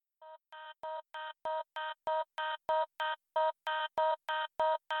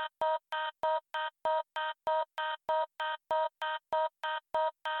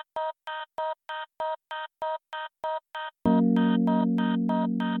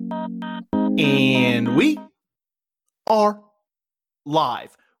And we are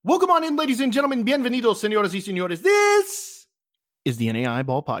live. Welcome on in, ladies and gentlemen. Bienvenidos, señoras y señores. This is the NAI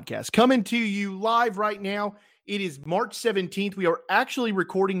Ball Podcast coming to you live right now. It is March 17th. We are actually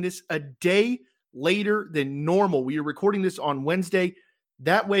recording this a day later than normal. We are recording this on Wednesday.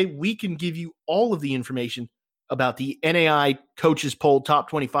 That way we can give you all of the information about the NAI Coaches Poll Top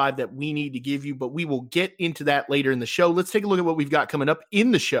 25 that we need to give you, but we will get into that later in the show. Let's take a look at what we've got coming up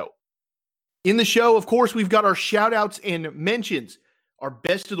in the show. In the show, of course, we've got our shout-outs and mentions, our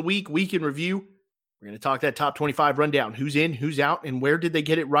best of the week in review. We're going to talk that top 25 rundown, who's in, who's out, and where did they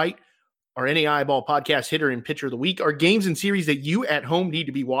get it right. Our NAI Ball Podcast hitter and pitcher of the week, our games and series that you at home need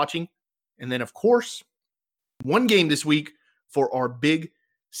to be watching. And then, of course, one game this week for our big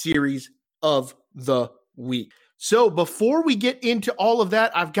series of the week. So before we get into all of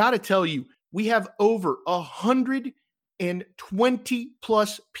that, I've got to tell you, we have over 120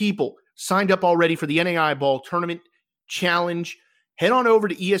 plus people signed up already for the NAI Ball Tournament Challenge. Head on over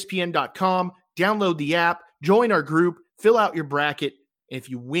to ESPN.com, download the app, join our group, fill out your bracket. And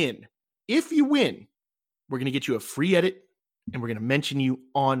if you win, we're going to get you a free edit and we're going to mention you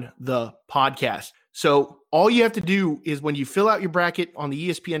on the podcast. So all you have to do is when you fill out your bracket on the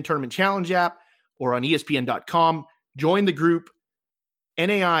ESPN Tournament Challenge app or on ESPN.com, join the group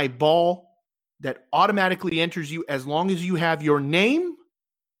NAI Ball that automatically enters you as long as you have your name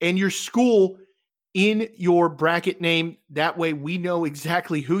and your school in your bracket name. That way we know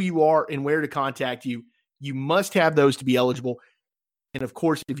exactly who you are and where to contact you. You must have those to be eligible. And of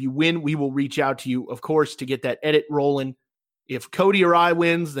course, if you win, we will reach out to you, of course, to get that edit rolling. If Cody or I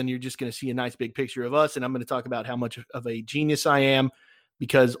wins, then you're just going to see a nice big picture of us. And I'm going to talk about how much of a genius I am,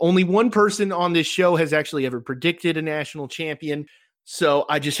 because only one person on this show has actually ever predicted a national champion. So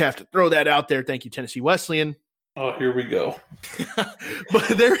I just have to throw that out there. Thank you, Tennessee Wesleyan. Oh, here we go.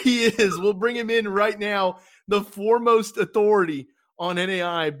 But there he is. We'll bring him in right now. The foremost authority on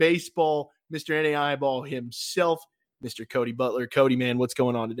NAI baseball, Mr. NAI Ball himself, Mr. Cody Butler. Cody, man, what's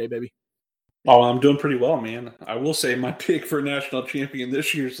going on today, baby? Oh, I'm doing pretty well, man. I will say my pick for national champion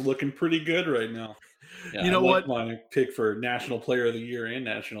this year is looking pretty good right now. Yeah, you know what? My pick for national player of the year and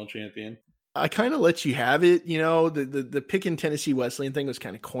national champion. I kind of let you have it. You know, the pick in Tennessee Wesleyan thing was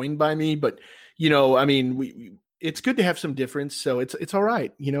kind of coined by me, but you know, I mean, it's good to have some difference. So it's all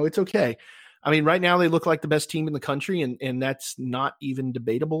right. You know, it's okay. I mean, right now they look like the best team in the country, and that's not even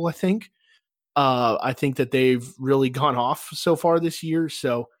debatable. I think that they've really gone off so far this year.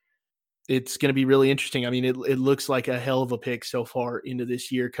 So it's going to be really interesting. I mean, it looks like a hell of a pick so far into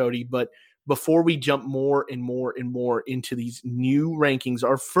this year, Cody. But before we jump more and more and more into these new rankings,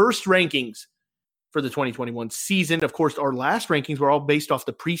 our first rankings for the 2021 season, of course, our last rankings were all based off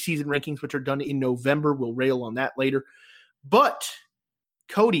the preseason rankings, which are done in November. We'll rail on that later. But,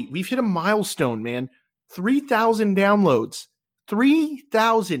 Cody, we've hit a milestone, man. 3,000 downloads.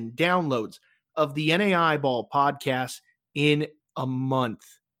 3,000 downloads of the NAI Ball podcast in a month.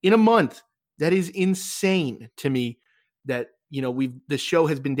 In a month. That is insane to me that, you know, the show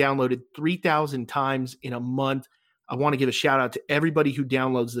has been downloaded 3,000 times in a month. I want to give a shout out to everybody who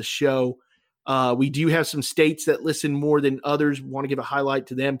downloads the show. We do have some states that listen more than others. Want to give a highlight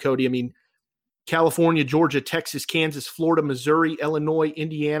to them, Cody. I mean, California, Georgia, Texas, Kansas, Florida, Missouri, Illinois,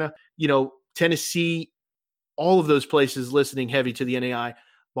 Indiana, you know, Tennessee, all of those places listening heavy to the NAI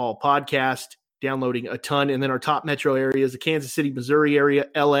Ball podcast, downloading a ton. And then our top metro areas, the Kansas City, Missouri area,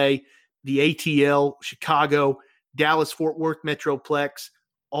 LA, the ATL, Chicago, Dallas, Fort Worth, Metroplex,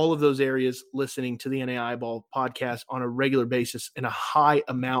 all of those areas listening to the NAI Ball podcast on a regular basis in a high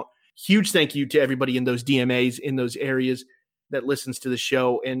amount. Huge thank you to everybody in those DMAs, in those areas that listens to the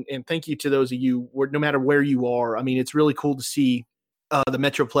show. And thank you to those of you, no matter where you are. I mean, it's really cool to see the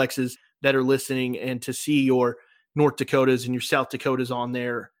Metroplexes that are listening and to see your North Dakotas and your South Dakotas on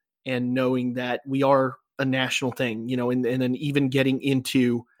there and knowing that we are a national thing, you know, and then even getting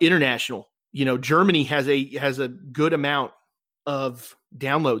into international. You know, Germany has a good amount of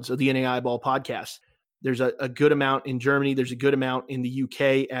downloads of the NAI Ball podcast. There's a good amount in Germany. There's a good amount in the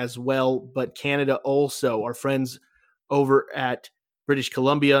UK as well, but Canada also. Our friends over at British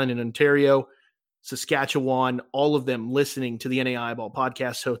Columbia and in Ontario, Saskatchewan, all of them listening to the NAI Ball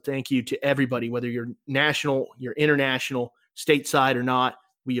podcast. So thank you to everybody, whether you're national, you're international, stateside or not.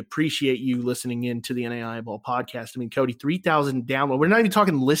 We appreciate you listening in to the NAI Ball podcast. I mean, Cody, 3,000 downloads. We're not even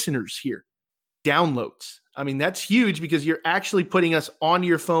talking listeners here. Downloads. I mean, that's huge because you're actually putting us onto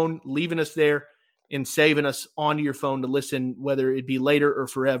your phone, leaving us there, and saving us onto your phone to listen, whether it be later or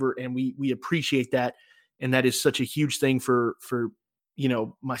forever. And we appreciate that. And that is such a huge thing for you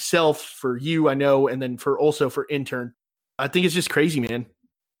know, myself, for you, I know, and then also for intern. I think it's just crazy, man.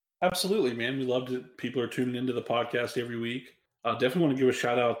 Absolutely, man. We love that people are tuning into the podcast every week. Definitely want to give a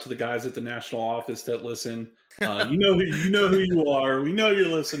shout out to the guys at the national office that listen. You know who you are. We know you're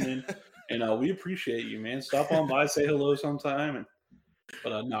listening, and we appreciate you, man. Stop on by, say hello sometime.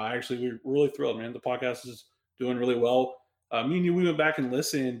 But no, actually, we're really thrilled, man. The podcast is doing really well. Me and you, we went back and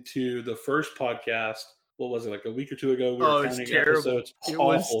listened to the first podcast. What was it, like a week or two ago? We were counting episodes. It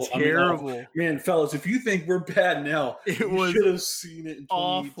was terrible. I mean, man, fellas, if you think we're bad now, you should have seen it in 2018.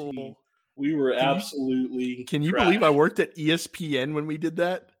 Awful. We were absolutely. Can you believe I worked at ESPN when we did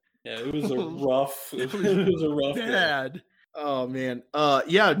that? Yeah, it was a rough. It was a rough bad. Day. Oh man.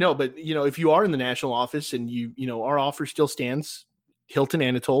 Yeah, no, but if you are in the national office and our offer still stands. Hilton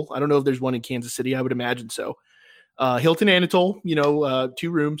Anatole. I don't know if there's one in Kansas City. I would imagine so. Hilton Anatole. 2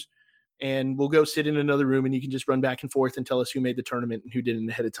 rooms, and we'll go sit in another room, and you can just run back and forth and tell us who made the tournament and who did it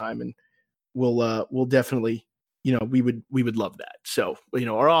ahead of time, and we'll definitely. We would love that. So,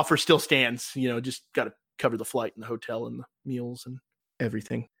 our offer still stands, just got to cover the flight and the hotel and the meals and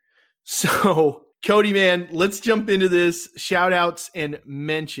everything. So, Cody, man, let's jump into this. Shout outs and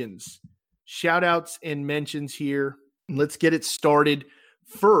mentions here. Let's get it started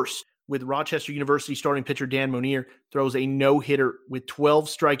first with Rochester University starting pitcher Dan Monier throws a no-hitter with 12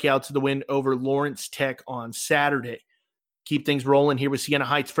 strikeouts to the win over Lawrence Tech on Saturday. Keep things rolling here with Siena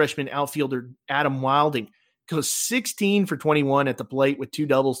Heights freshman outfielder Adam Wilding. Goes 16 for 21 at the plate with 2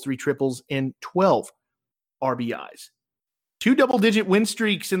 doubles, 3 triples, and 12 RBIs. 2 double-digit win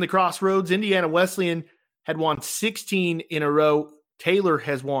streaks in the Crossroads. Indiana Wesleyan had won 16 in a row. Taylor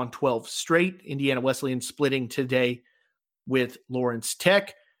has won 12 straight. Indiana Wesleyan splitting today with Lawrence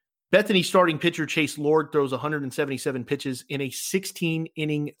Tech. Bethany starting pitcher Chase Lord throws 177 pitches in a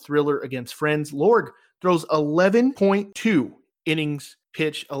 16-inning thriller against Friends. Lord throws 11.2 innings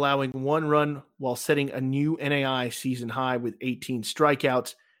pitch, allowing 1 run while setting a new NAI season high with 18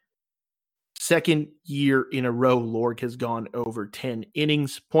 strikeouts. Second year in a row, Lord has gone over 10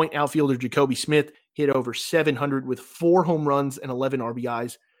 innings. Point outfielder Jacoby Smith hit over 700 with 4 home runs and 11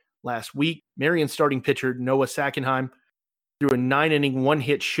 RBIs last week. Marion starting pitcher Noah Sackenheim threw a 9-inning,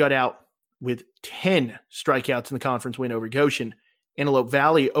 1-hit shutout with 10 strikeouts in the conference win over Goshen. Antelope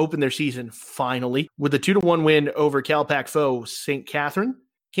Valley opened their season finally with a 2-1 win over Calpac foe St. Catherine.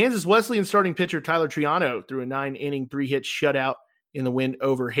 Kansas Wesleyan starting pitcher Tyler Triano threw a 9-inning, 3-hit shutout in the win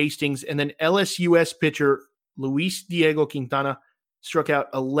over Hastings. And then LSUS pitcher Luis Diego Quintana struck out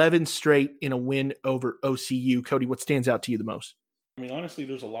 11 straight in a win over OCU. Cody, what stands out to you the most? I mean, honestly,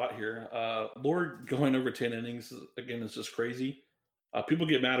 there's a lot here. Lord going over 10 innings, again, is just crazy. People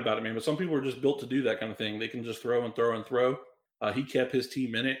get mad about it, man, but some people are just built to do that kind of thing. They can just throw and throw and throw. He kept his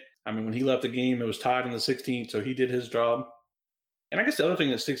team in it. I mean, when he left the game, it was tied in the 16th, so he did his job. And I guess the other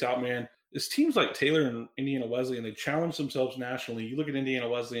thing that sticks out, man, is teams like Taylor and Indiana Wesleyan, they challenge themselves nationally. You look at Indiana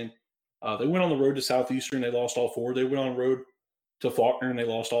Wesleyan, they went on the road to Southeastern, they lost all 4. They went on the road to Faulkner, and they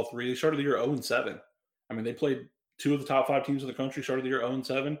lost all 3. They started the year 0-7. I mean, they played 2 of the top 5 teams in the country, started the year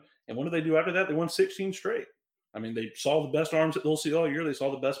 0-7. And what did they do after that? They won 16 straight. I mean, they saw the best arms that they'll see all year. They saw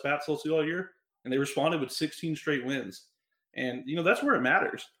the best bats they'll see all year. And they responded with 16 straight wins. And, that's where it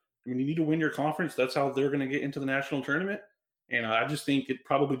matters. I mean, you need to win your conference. That's how they're going to get into the national tournament. And I just think it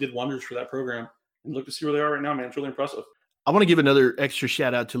probably did wonders for that program. And look to see where they are right now, man. It's really impressive. I want to give another extra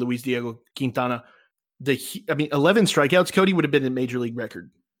shout out to Luis Diego Quintana. 11 strikeouts, Cody, would have been a major league record.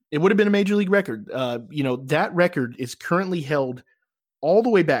 It would have been a major league record. That record is currently held all the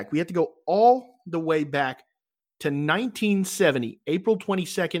way back. We have to go all the way back to 1970, April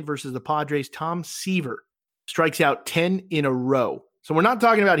 22nd versus the Padres. Tom Seaver strikes out 10 in a row. So we're not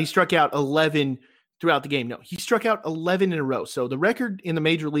talking about he struck out 11 throughout the game. No, he struck out 11 in a row. So the record in the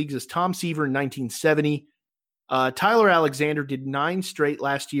major leagues is Tom Seaver in 1970. Tyler Alexander did 9 straight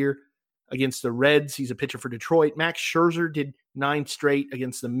last year against the Reds. He's a pitcher for Detroit. Max Scherzer did 9 straight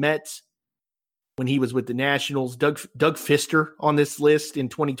against the Mets when he was with the Nationals. Doug Fister on this list in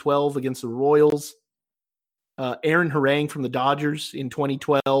 2012 against the Royals. Aaron Harang from the Dodgers in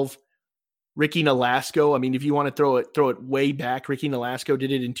 2012. Ricky Nolasco. I mean, if you want to throw it way back, Ricky Nolasco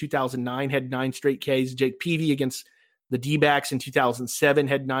did it in 2009, had 9 straight Ks. Jake Peavy against the D-backs in 2007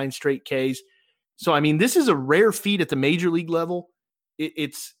 had 9 straight Ks. So, I mean, this is a rare feat at the major league level.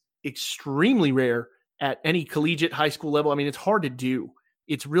 It's extremely rare at any collegiate high school level. I mean, it's hard to do.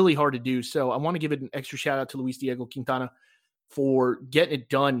 It's really hard to do. So I want to give it an extra shout out to Luis Diego Quintana for getting it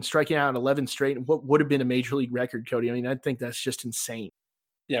done, striking out 11 straight, and what would have been a major league record, Cody. I mean, I think that's just insane.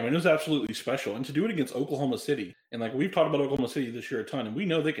 Yeah, I mean, it was absolutely special. And to do it against Oklahoma City, and like we've talked about Oklahoma City this year a ton, and we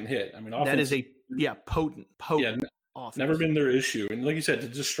know they can hit. I mean, that is potent. Yeah, offense. Never been their issue. And like you said, to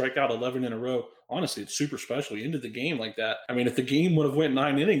just strike out 11 in a row, honestly, it's super special. He ended the game like that. I mean, if the game would have went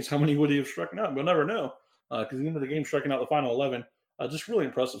 9 innings, how many would he have struck out? We'll never know. Because the end of the game, striking out the final 11. Just really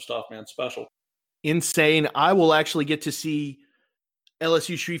impressive stuff, man. Special. Insane. I will actually get to see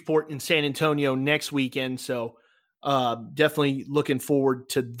LSU Shreveport in San Antonio next weekend. So definitely looking forward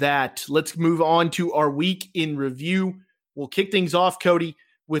to that. Let's move on to our week in review. We'll kick things off, Cody,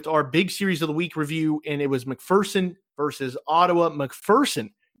 with our big series of the week review, and it was McPherson versus Ottawa.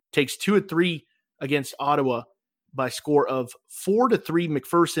 McPherson takes 2 of 3 against Ottawa by score of 4-3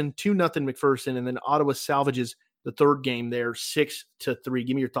 McPherson, 2-0 McPherson, and then Ottawa salvages the third game there, 6-3.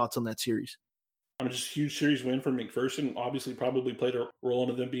 Give me your thoughts on that series. Just a huge series win for McPherson. Obviously, probably played a role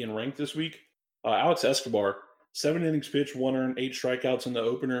in them being ranked this week. Alex Escobar, 7 innings pitched, 1 earned, 8 strikeouts in the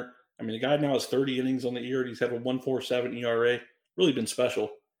opener. I mean, the guy now has 30 innings on the year. He's had a 1.47 ERA. Really been special.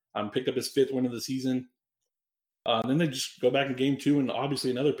 Picked up his 5th win of the season. Then they just go back in game 2, and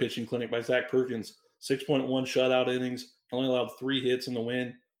obviously another pitching clinic by Zach Perkins. 6.1 shutout innings. Only allowed 3 hits in the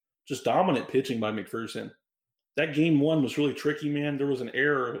win. Just dominant pitching by McPherson. That game 1 was really tricky, man. There was an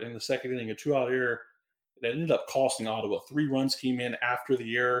error in the second inning, a 2-out error that ended up costing Ottawa. 3 runs came in after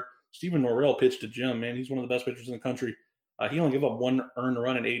the error. Stephen Norrell pitched to Jim, man. He's one of the best pitchers in the country. He only gave up 1 earned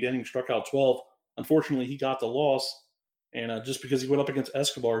run in 8 innings, struck out 12. Unfortunately, he got the loss. And just because he went up against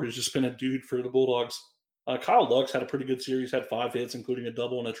Escobar, who's just been a dude for the Bulldogs. Kyle Lux had a pretty good series, had 5 hits, including a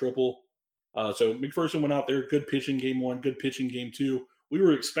double and a triple. So McPherson went out there, good pitching game 1, good pitching game 2. We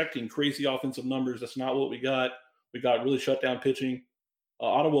were expecting crazy offensive numbers. That's not what we got. We got really shut down pitching.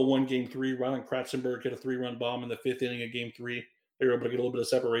 Ottawa won game 3. Rylan Kratzenberg hit a 3-run bomb in the 5th inning of game 3. They were able to get a little bit of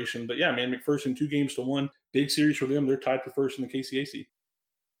separation. But yeah, man, McPherson 2-1. Big series for them. They're tied for first in the KCAC.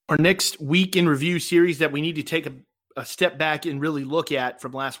 Our next week in review series that we need to take a step back and really look at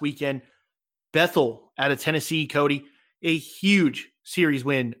from last weekend, Bethel out of Tennessee, Cody, a huge series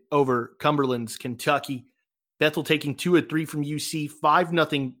win over Cumberland's Kentucky. Bethel taking 2 of 3 from UC,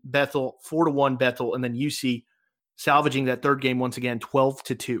 5-0 Bethel, 4-1 Bethel, and then UC salvaging that third game once again,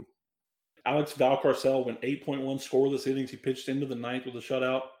 12-2. Alex Valcarcel went 8.1 scoreless innings. He pitched into the 9th with a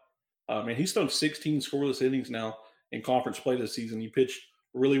shutout. He's thrown 16 scoreless innings now in conference play this season. He pitched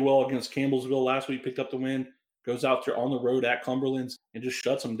really well against Campbellsville last week, picked up the win, goes out there on the road at Cumberland's and just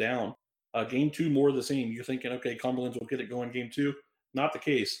shuts them down. Game 2, more of the same. You're thinking, okay, Cumberland's will get it going game 2. Not the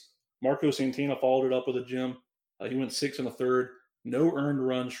case. Marco Santana followed it up with a gem. He went 6 1/3, no earned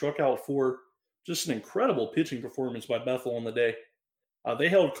runs, struck out 4. Just an incredible pitching performance by Bethel on the day. They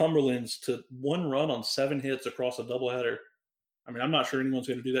held Cumberland's to 1 run on 7 hits across a doubleheader. I mean, I'm not sure anyone's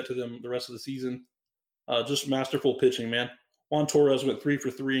going to do that to them the rest of the season. Just masterful pitching, man. Juan Torres went 3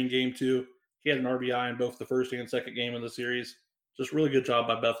 for 3 in game 2. He had an RBI in both the first and second game of the series. Just really good job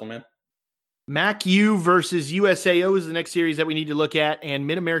by Bethel, man. Mac U versus USAO is the next series that we need to look at, and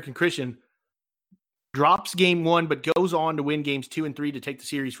Mid-American Christian drops game 1, but goes on to win games 2 and 3 to take the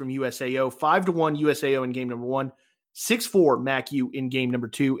series from USAO. 5-1 USAO in game number 1, 6-4 Mac U in game number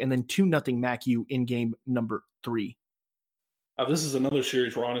 2, and then 2-0 Mac U in game number 3. This is another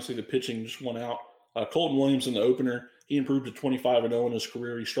series where honestly the pitching just won out. Colton Williams in the opener, he improved to 25-0 in his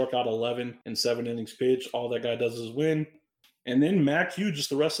career. He struck out 11 in 7 innings pitched. All that guy does is win. And then Mac U just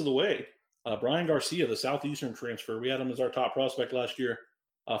the rest of the way. Brian Garcia, the Southeastern transfer, we had him as our top prospect last year.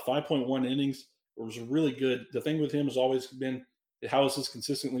 5.1 innings. It was really good. The thing with him has always been how is his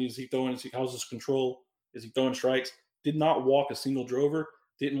consistently? Is he throwing? How's his control? Is he throwing strikes? Did not walk a single drover.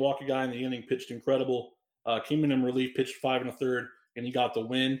 Didn't walk a guy in the inning. Pitched incredible. Came in relief. Pitched 5 1/3, and he got the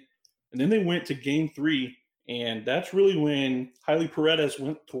win. And then they went to game 3, and that's really when Haile Paredes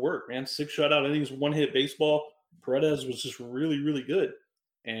went to work, man. 6 shutout innings, 1 hit baseball. Paredes was just really, really good.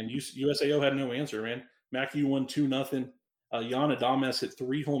 And USAO had no answer, man. Mac U won 2-0. Jan Adames hit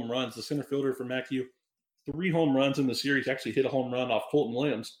 3 home runs. The center fielder for Mac U, 3 home runs in the series. Actually hit a home run off Colton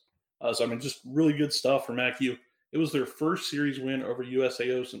Williams. Just really good stuff for Mac U. It was their first series win over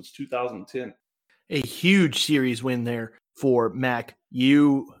USAO since 2010. A huge series win there for Mac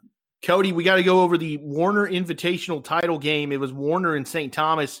U. Cody, we got to go over the Warner Invitational title game. It was Warner and St.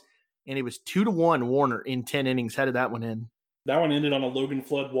 Thomas, and it was 2-1 Warner in 10 innings. How did that one end? That one ended on a Logan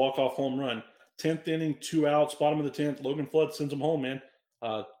Flood walk-off home run. 10th inning, 2 outs, bottom of the 10th. Logan Flood sends them home, man.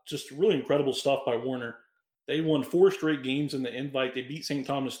 Just really incredible stuff by Warner. They won 4 straight games in the invite. They beat St.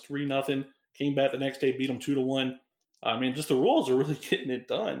 Thomas 3-0. Came back the next day, beat them 2-1. Just the Royals are really getting it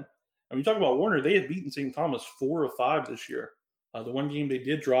done. I mean, you talk about Warner, they had beaten St. Thomas 4 of 5 this year. The one game they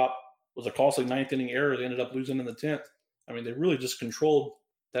did drop was a costly 9th inning error. They ended up losing in the 10th. I mean, they really just controlled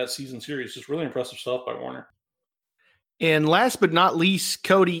that season series. Just really impressive stuff by Warner. And last but not least,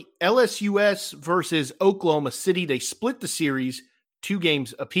 Cody, LSUS versus Oklahoma City. They split the series 2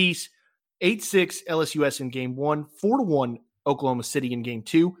 games apiece. 8-6 LSUS in game 1, 4-1 Oklahoma City in game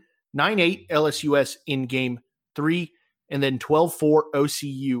 2, 9-8 LSUS in game 3, and then 12-4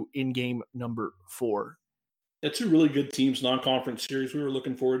 OCU in game number 4. Yeah, 2 really good teams, non-conference series. We were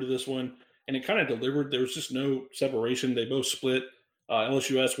looking forward to this one, and it kind of delivered. There was just no separation. They both split.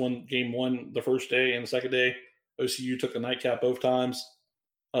 LSUS won game 1 the first day, and the second day, OCU took the nightcap both times.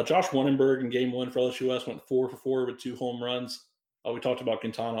 Josh Wannenberg in game 1 for LSUS went 4 for 4 with 2 home runs. We talked about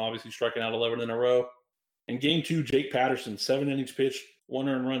Quintana obviously striking out 11 in a row. In game 2, Jake Patterson, 7 innings pitched, 1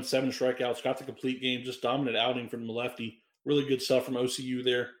 earned run, 7 strikeouts, got the complete game, just dominant outing from the lefty. Really good stuff from OCU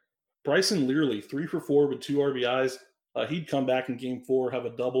there. Bryson Learley, 3 for 4 with 2 RBIs. He'd come back in game 4, have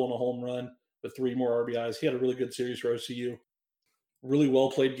a double and a home run with 3 more RBIs. He had a really good series for OCU. Really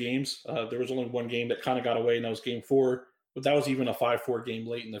well-played games. There was only one game that kind of got away, and that was game 4. But that was even a 5-4 game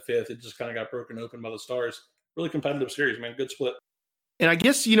late in the 5th. It just kind of got broken open by the Stars. Really competitive series, man. Good split. And I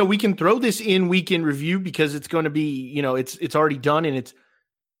guess, we can throw this in week in review because it's going to be, it's already done and it's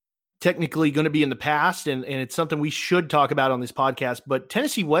technically going to be in the past. And it's something we should talk about on this podcast. But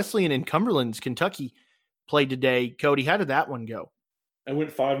Tennessee Wesleyan and Cumberland's Kentucky played today. Cody, how did that one go? I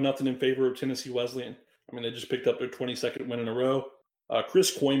went 5-0 in favor of Tennessee Wesleyan. I mean, they just picked up their 22nd win in a row.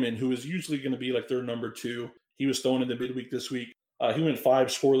 Chris Koyman, who is usually going to be like their number 2, he was thrown in the midweek this week. He went 5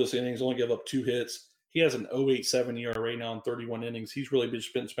 scoreless innings, only gave up 2 hits. He has an 0.87 ERA now in 31 innings. He's really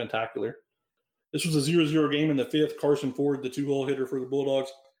been spectacular. This was a 0-0 game in the 5th. Carson Ford, the 2-hole hitter for the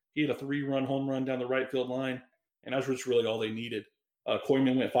Bulldogs, he had a 3-run home run down the right field line, and that's just really all they needed.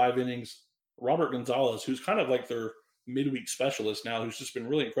 Koyman went 5 innings. Robert Gonzalez, who's kind of like their midweek specialist now, who's just been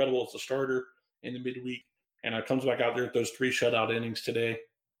really incredible as a starter in the midweek, and comes back out there with those 3 shutout innings today.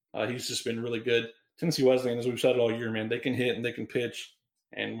 He's just been really good. Tennessee Wesleyan, as we've said all year, man, they can hit and they can pitch,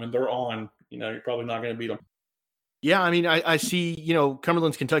 and when they're on, you're probably not going to beat them. Yeah, I mean, I see,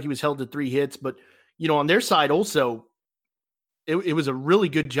 Cumberland's Kentucky was held to 3 hits, but, on their side also, it was a really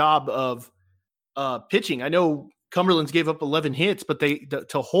good job of pitching. I know Cumberland's gave up 11 hits, but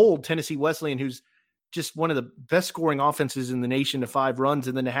to hold Tennessee Wesleyan, who's just one of the best scoring offenses in the nation, to 5 runs,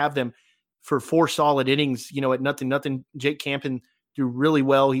 and then to have them for 4 solid innings, at nothing. Jake Campen threw really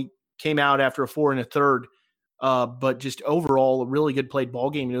well. He came out after a 4 1/3. But just overall, a really good played ball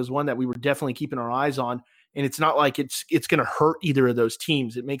game. And it was one that we were definitely keeping our eyes on. And it's not like it's going to hurt either of those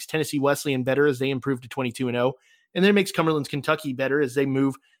teams. It makes Tennessee Wesleyan better as they improve to 22-0. And then it makes Cumberland's Kentucky better as they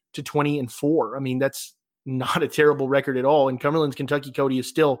move to 20-4. I mean, that's not a terrible record at all. And Cumberland's Kentucky, Cody, is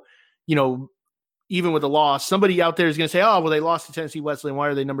still, even with a loss, somebody out there is going to say, oh, well, they lost to Tennessee Wesleyan. Why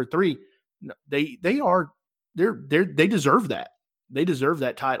are they number 3? No, they deserve that. They deserve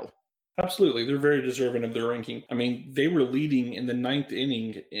that title. Absolutely. They're very deserving of their ranking. I mean, they were leading in the 9th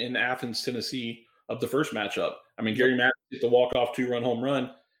inning in Athens, Tennessee of the first matchup. I mean, Gary Maddox hit the walk-off 2-run home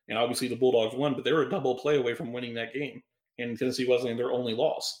run, and obviously the Bulldogs won, but they were a double play away from winning that game. And Tennessee Wesleyan, their only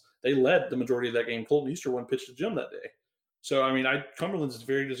loss. They led the majority of that game. Colton Easterwood pitched to Jim that day. So, I mean, Cumberland's is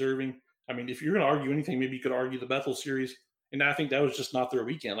very deserving. I mean, if you're going to argue anything, maybe you could argue the Bethel series. And I think that was just not their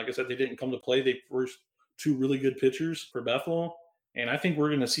weekend. Like I said, they didn't come to play. They were 2 really good pitchers for Bethel. And I think we're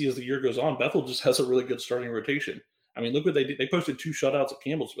going to see as the year goes on, Bethel just has a really good starting rotation. I mean, look what they did. They posted 2 shutouts at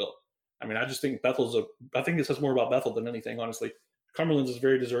Campbellsville. I mean, I just think I think it says more about Bethel than anything, honestly. Cumberland's is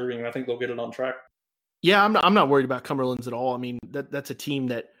very deserving, and I think they'll get it on track. Yeah, I'm not worried about Cumberland's at all. I mean, that's a team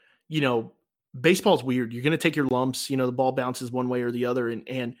that, baseball's weird. You're going to take your lumps. The ball bounces one way or the other,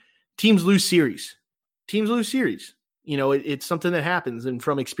 and teams lose series. It's something that happens. And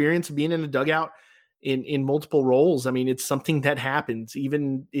from experience of being in a dugout in multiple roles, I mean, it's something that happens.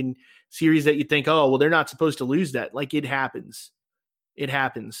 Even in series that you think, oh, well, they're not supposed to lose that. Like, it happens. It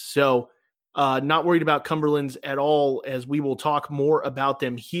happens. So not worried about Cumberland's at all, as we will talk more about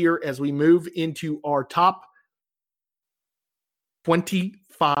them here as we move into our top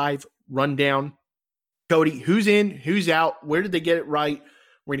 25 rundown. Cody, who's in, who's out, where did they get it right?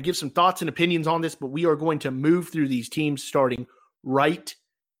 We're going to give some thoughts and opinions on this, but we are going to move through these teams starting right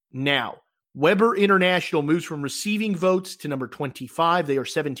now. Weber International moves from receiving votes to number 25. They are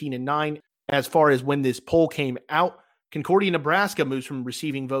 17-9 as far as when this poll came out. Concordia, Nebraska moves from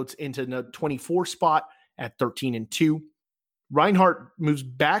receiving votes into the 24 spot at 13-2. Reinhardt moves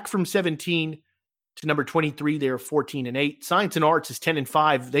back from 17 to number 23. They are 14-8. Science and Arts is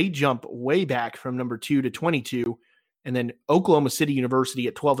 10-5. They jump way back from number 2 to 22. And then Oklahoma City University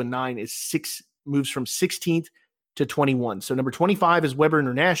at 12-9 moves from 16th to 21. So number 25 is Weber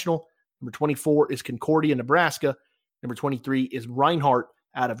International. Number 24 is Concordia, Nebraska. Number 23 is Reinhardt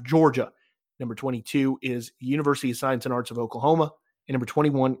out of Georgia. Number 22 is University of Science and Arts of Oklahoma. And number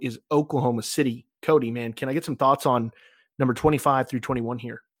 21 is Oklahoma City. Cody, man, can I get some thoughts on number 25 through 21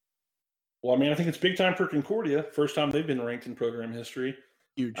 here? Well, I mean, I think it's big time for Concordia. First time they've been ranked in program history.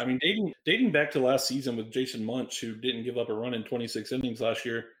 Huge. I mean, dating back to last season with Jason Munch, who didn't give up a run in 26 innings last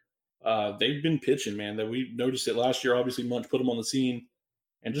year, they've been pitching, man. That we noticed it last year. Obviously, Munch put them on the scene,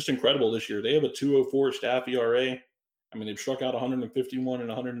 and just incredible this year. They have a 2.04 staff ERA. I mean, they've struck out 151 in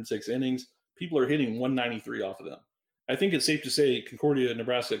 106 innings. People are hitting 193 off of them. I think it's safe to say Concordia,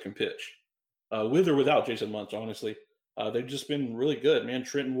 Nebraska can pitch, with or without Jason Munch, honestly. They've just been really good, man.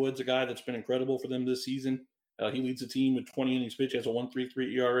 Trenton Wood's a guy that's been incredible for them this season. He leads the team with 20 innings pitched. He has a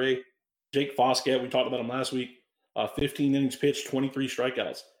 1.33 ERA. Jake Foskett, we talked about him last week, 15 innings pitched, 23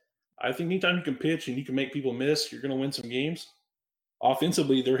 strikeouts. I think anytime you can pitch and you can make people miss, you're going to win some games.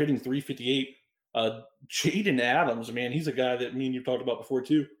 Offensively, they're hitting 358. Jaden Adams, man, he's a guy that me and you talked about before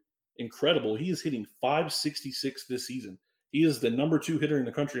too. Incredible. He is hitting 566 this season. He is the number 2 hitter in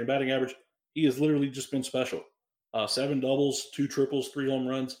the country in batting average. He has literally just been special. 7 doubles, 2 triples, 3 home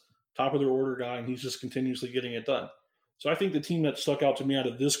runs, top of their order guy, and he's just continuously getting it done. So I think the team that stuck out to me out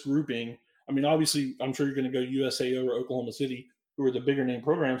of this grouping, I mean, obviously, I'm sure you're going to go USAO or Oklahoma City, who are the bigger name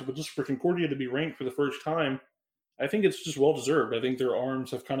programs, but just for Concordia to be ranked for the first time, I think it's just well-deserved. I think their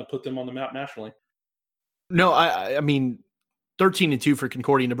arms have kind of put them on the map nationally. No, I mean, 13-2 for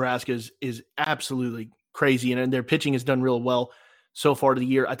Concordia, Nebraska is absolutely crazy, and their pitching has done real well so far to the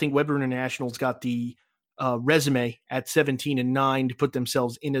year. I think Webber International's got the resume at 17-9 to put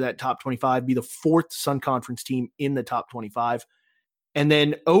themselves into that top 25, be the 4th Sun Conference team in the top 25. And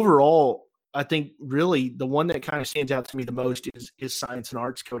then overall, I think really the one that kind of stands out to me the most is Science and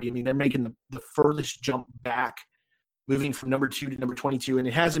Arts, Cody. I mean, they're making the furthest jump back, moving from number 2 to number 22, and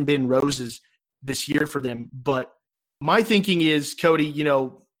it hasn't been roses this year for them. But my thinking is, Cody, you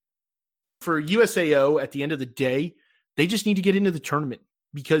know, for USAO at the end of the day, they just need to get into the tournament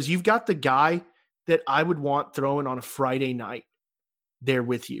because you've got the guy that I would want throwing on a Friday night there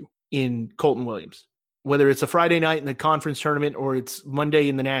with you in Colton Williams, whether it's a Friday night in the conference tournament or it's Monday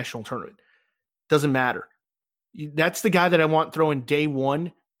in the national tournament, doesn't matter. That's the guy that I want throwing day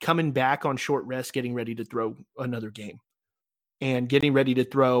one, coming back on short rest, getting ready to throw another game and getting ready to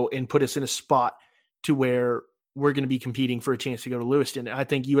throw and put us in a spot to where we're going to be competing for a chance to go to Lewiston. I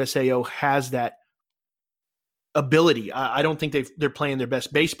think USAO has that ability. I don't think they're playing their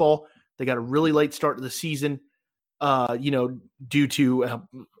best baseball. They got a really late start to the season, due to a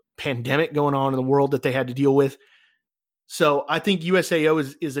pandemic going on in the world that they had to deal with. So I think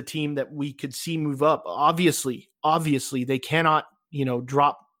USAO is a team that we could see move up. Obviously, they cannot,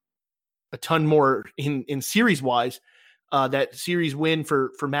 drop a ton more in series wise. That series win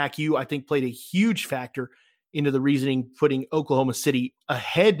for MACU, I think, played a huge factor into the reasoning, putting Oklahoma City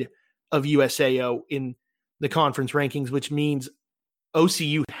ahead of USAO in the conference rankings, which means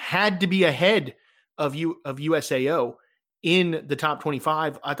OCU had to be ahead of USAO in the top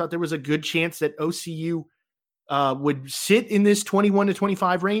 25. I thought there was a good chance that OCU would sit in this 21 to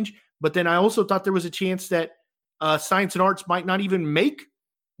 25 range, but then I also thought there was a chance that Science and Arts might not even make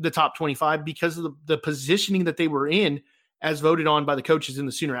the top 25 because of the positioning that they were in as voted on by the coaches in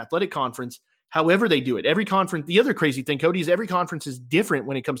the Sooner Athletic Conference. However they do it, every conference, the other crazy thing, Cody, is every conference is different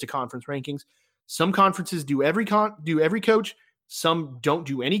when it comes to conference rankings. Some conferences do every coach. Some don't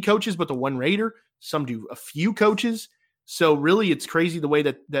do any coaches, but the one rater. Some do a few coaches. So really, it's crazy the way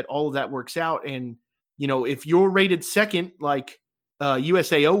that all of that works out. And, if you're rated second, like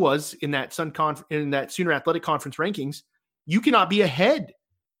USAO was in that Sooner Athletic Conference rankings, you cannot be ahead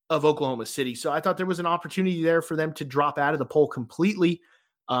of Oklahoma City. So I thought there was an opportunity there for them to drop out of the poll completely.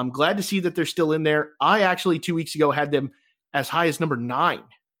 I'm glad to see that they're still in there. I actually 2 weeks ago had them as high as number 9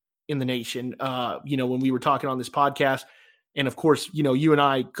 in the nation, when we were talking on this podcast. And of course, you and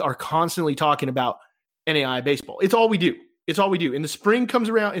I are constantly talking about NAI baseball. It's all we do. In the spring comes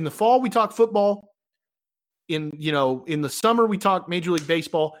around, in the fall, we talk football. In the summer, we talk Major League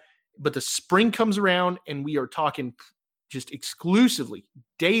Baseball, but the spring comes around and we are talking just exclusively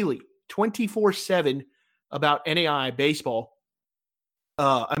daily, 24/7 about NAI baseball.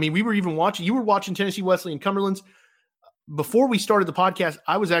 We were even watching, you were watching Tennessee Wesleyan Cumberland's. Before we started the podcast,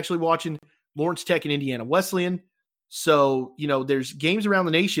 I was actually watching Lawrence Tech and Indiana Wesleyan. So, there's games around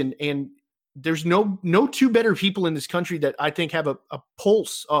the nation, and there's no two better people in this country that I think have a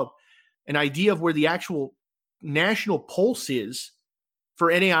pulse of an idea of where the actual national pulse is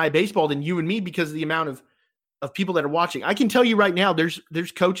for NAI baseball than you and me, because of the amount of people that are watching. I can tell you right now, there's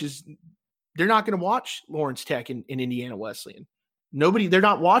coaches, they're not going to watch Lawrence Tech and Indiana Wesleyan. They're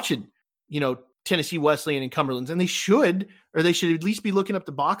not watching, Tennessee Wesleyan and Cumberland's, and they should at least be looking up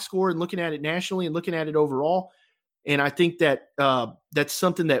the box score and looking at it nationally and looking at it overall. And I think that that's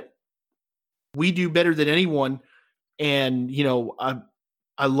something that we do better than anyone. And,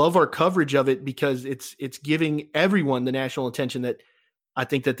 I love our coverage of it because it's giving everyone the national attention that I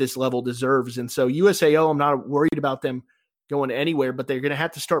think that this level deserves. And so USAO, I'm not worried about them going anywhere, but they're going to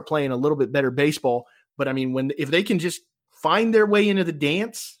have to start playing a little bit better baseball. But I mean, if they can just find their way into the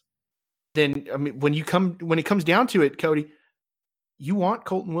dance, then I mean, when it comes down to it, Cody, you want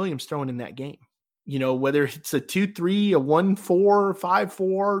Colton Williams throwing in that game. Whether it's a 2-3, a 1-4,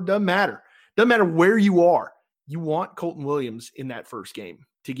 5-4, doesn't matter. Doesn't matter where you are. You want Colton Williams in that first game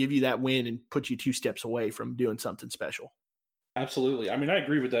to give you that win and put you 2 steps away from doing something special. Absolutely. I mean, I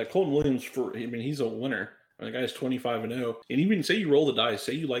agree with that. Colton Williams, he's a winner. I mean, the guy's 25-0. And even say you roll the dice,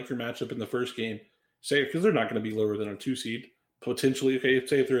 say you like your matchup in the first game, say, because they're not going to be lower than a 2 seed, potentially. Okay,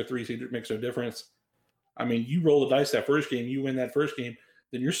 say if they're a 3 seed, it makes no difference. I mean, you roll the dice that first game, you win that first game,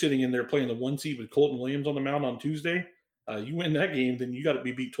 then you're sitting in there playing the 1 seed with Colton Williams on the mound on Tuesday. You win that game, then you got to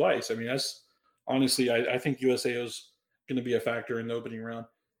be beat twice. I mean, that's honestly, I think USAO is going to be a factor in the opening round.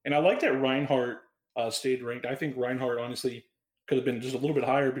 And I like that Reinhardt stayed ranked. I think Reinhardt, honestly, could have been just a little bit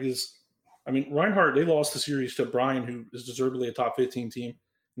higher because, I mean, Reinhardt, they lost the series to Bryan, who is deservedly a top 15 team.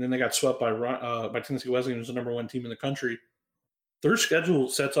 And then they got swept by Tennessee Wesleyan, who's the number 1 team in the country. Their schedule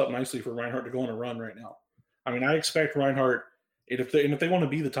sets up nicely for Reinhardt to go on a run right now. I mean, I expect Reinhardt, if they want to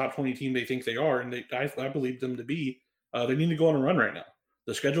be the top 20 team they think they are, and I believe them to be, they need to go on a run right now.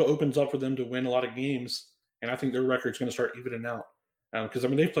 The schedule opens up for them to win a lot of games, and I think their record's going to start evening out. Because,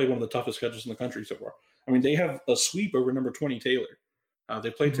 they've played one of the toughest schedules in the country so far. I mean, they have a sweep over number 20 Taylor. They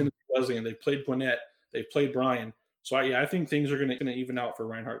played Tennessee Wesleyan. They played Gwinnett. They played Bryan. So, I think things are going to even out for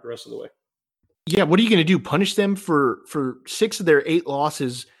Reinhardt the rest of the way. Yeah, what are you going to do? Punish them for 6 of their 8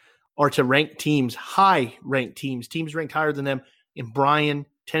 losses are to ranked teams, high-ranked teams ranked higher than them in Bryan,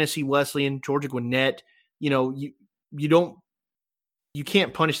 Tennessee Wesleyan, Georgia Gwinnett. You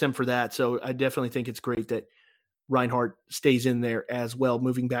can't punish them for that. So I definitely think it's great that Reinhardt stays in there as well,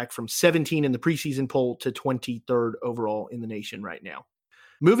 moving back from 17 in the preseason poll to 23rd overall in the nation right now.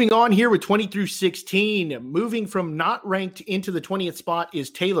 Moving on here with 20 through 16, moving from not ranked into the 20th spot is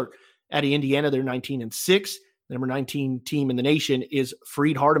Taylor out of Indiana. They're 19-6. The number 19 team in the nation is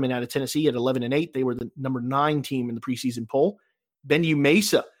Freed Hardeman out of Tennessee at 11-8. They were the number 9 team in the preseason poll. Benue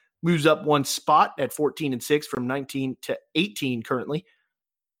Mesa moves up 1 spot at 14-6 from 19 to 18 currently.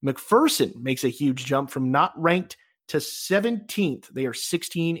 McPherson makes a huge jump from not ranked to 17th. They are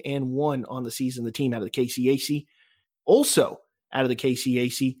 16-1 on the season, the team out of the KCAC. Also out of the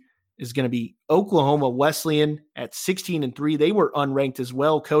KCAC is going to be Oklahoma Wesleyan at 16-3. They were unranked as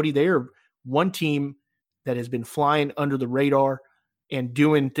well. Cody, they are one team that has been flying under the radar and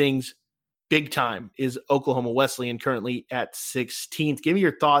doing things big time is Oklahoma Wesleyan, currently at 16th. Give me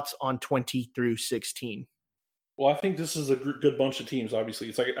your thoughts on 20 through 16. Well, I think this is a good bunch of teams,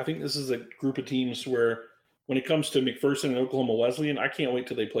 obviously. I think this is a group of teams where when it comes to McPherson and Oklahoma Wesleyan, I can't wait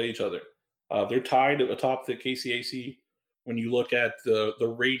till they play each other. They're tied atop the KCAC when you look at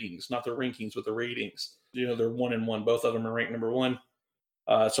the ratings, not the rankings, but the ratings. They're 1-1. Both of them are ranked number 1.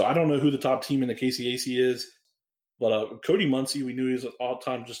 So I don't know who the top team in the KCAC is, but Cody Muncie, we knew he was all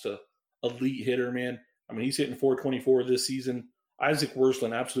time just a elite hitter, man. I mean, he's hitting .424 this season. Isaac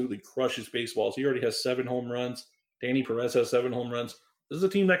Worsland absolutely crushes baseballs. He already has 7 home runs. Danny Perez has 7 home runs. This is a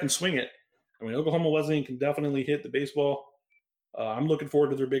team that can swing it. I mean, Oklahoma Wesleyan can definitely hit the baseball. I'm looking forward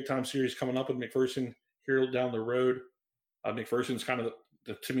to their big-time series coming up with McPherson here down the road. McPherson's kind of,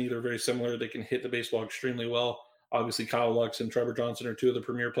 to me, they're very similar. They can hit the baseball extremely well. Obviously, Kyle Lux and Trevor Johnson are 2 of the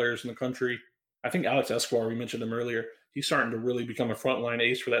premier players in the country. I think Alex Escobar, we mentioned him earlier, he's starting to really become a frontline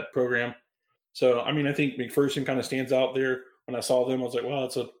ace for that program. So, I mean, I think McPherson kind of stands out there. When I saw them, I was like, wow,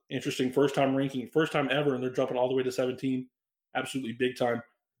 it's an interesting first-time ranking, first time ever, and they're jumping all the way to 17. Absolutely big time.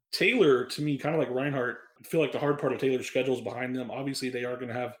 Taylor, to me, kind of like Reinhardt, I feel like the hard part of Taylor's schedule is behind them. Obviously, they are going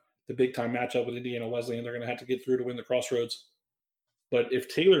to have the big-time matchup with Indiana Wesleyan. They're going to have to get through to win the Crossroads. But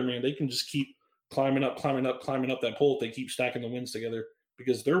if Taylor, man, they can just keep climbing up that pole if they keep stacking the wins together,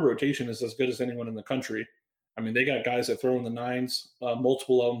 because their rotation is as good as anyone in the country. I mean, they got guys that throw in the 9s,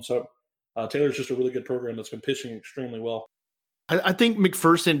 multiple of them. So Taylor's just a really good program that's been pitching extremely well. I think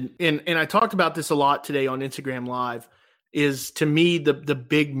McPherson, and I talked about this a lot today on Instagram Live, is to me the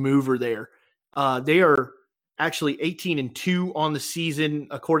big mover there. They are actually 18-2 on the season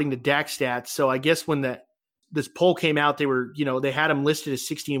according to DAX stats. So I guess when this poll came out, they were, they had them listed as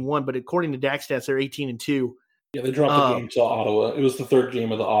 16-1, but according to DAX stats, they're 18-2. Yeah, they dropped the game to Ottawa. It was the third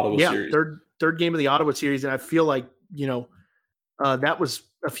game of the Ottawa series. Third game of the Ottawa series, and I feel like That was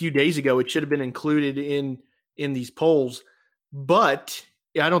a few days ago. It should have been included in these polls, but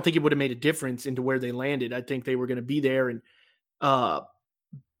I don't think it would have made a difference into where they landed. I think they were going to be there. And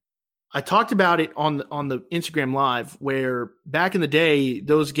I talked about it on the Instagram Live, where back in the day,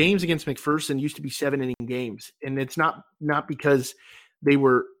 those games against McPherson used to be 7-inning games. And it's not because they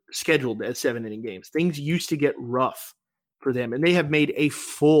were scheduled as 7-inning games. Things used to get rough for them, and they have made a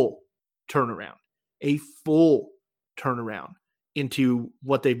full turnaround into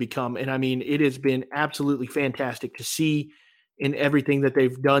what they've become. And I mean, it has been absolutely fantastic to see in everything that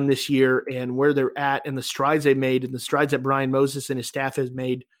they've done this year and where they're at and the strides they've made and the strides that Brian Moses and his staff has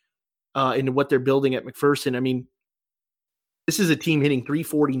made into what they're building at McPherson. I mean, this is a team hitting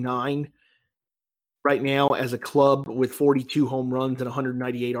 .349 right now as a club with 42 home runs and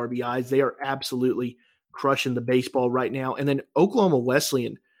 198 RBIs. They are absolutely crushing the baseball right now. And then Oklahoma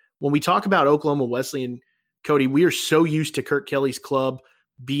Wesleyan, when we talk about Oklahoma Wesleyan, Cody, we are so used to Kurt Kelly's club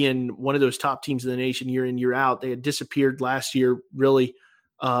being one of those top teams in the nation year in, year out. They had disappeared last year really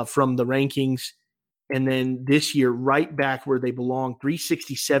from the rankings. And then this year, right back where they belong,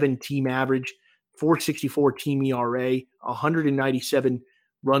 367 team average, 464 team ERA, 197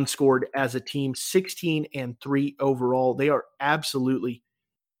 runs scored as a team, 16-3 overall. They are absolutely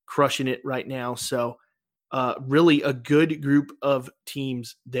crushing it right now. So really a good group of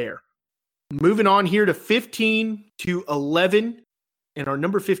teams there. Moving on here to 15-11. And our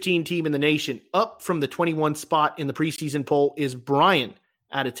number 15 team in the nation, up from the 21 spot in the preseason poll, is Bryan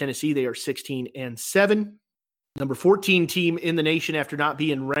out of Tennessee. They are 16-7. Number 14 team in the nation after not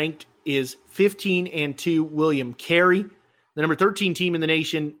being ranked is 15-2 William Carey. The number 13 team in the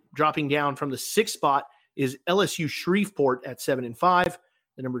nation dropping down from the 6th spot is LSU Shreveport at 7-5.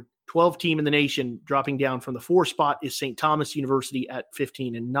 The number 12 team in the nation dropping down from the 4th spot is St. Thomas University at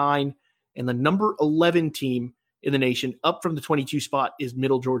 15-9. And the number 11 team in the nation up from the 22 spot is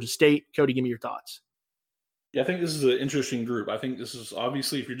Middle Georgia State. Cody, give me your thoughts. Yeah, I think this is an interesting group. I think this is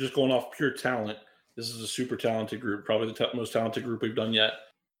obviously, if you're just going off pure talent, this is a super talented group, probably the most talented group we've done yet.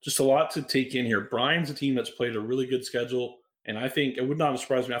 Just a lot to take in here. Bryan's a team that's played a really good schedule, and I think it would not have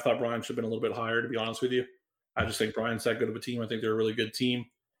surprised me. I thought Bryan should have been a little bit higher, to be honest with you. I just think Bryan's that good of a team. I think they're a really good team.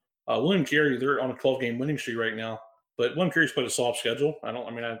 William Carey, they're on a 12-game winning streak right now, but William Carey's played a soft schedule.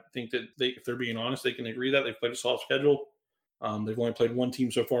 I think that if they're being honest, they can agree that they've played a soft schedule. They've only played one team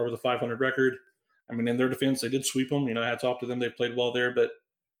so far with a 500 record. I mean, in their defense, they did sweep them. Hats off to them. They played well there, but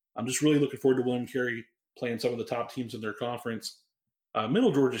I'm just really looking forward to William Carey playing some of the top teams in their conference.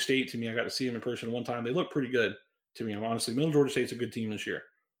 Middle Georgia State, to me, I got to see them in person one time. They look pretty good to me. Honestly, Middle Georgia State's a good team this year.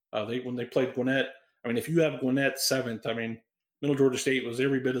 When they played Gwinnett, if you have Gwinnett 7th, Middle Georgia State was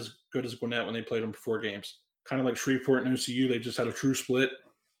every bit as good as Gwinnett when they played them for 4 games. Kind of like Shreveport and OCU, they just had a true split.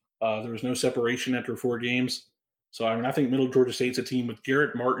 There was no separation after 4 games. So, I think Middle Georgia State's a team with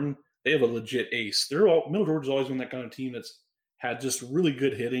Garrett Martin. They have a legit ace. Middle Georgia's always been that kind of team that's had just really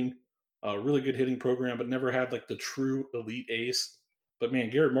good hitting program, but never had like the true elite ace. But man,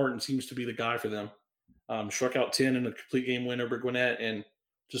 Garrett Martin seems to be the guy for them. Struck out 10 in a complete game win over Gwinnett and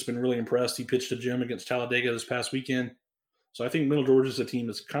just been really impressed. He pitched a gem against Talladega this past weekend. So I think Middle Georgia's a team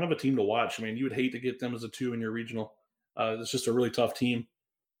that's kind of a team to watch. You would hate to get them as a 2 in your regional. It's just a really tough team.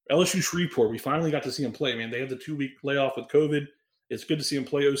 LSU Shreveport, we finally got to see them play. They had the 2-week layoff with COVID. It's good to see them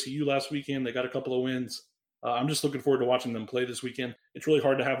play OCU last weekend. They got a couple of wins. I'm just looking forward to watching them play this weekend. It's really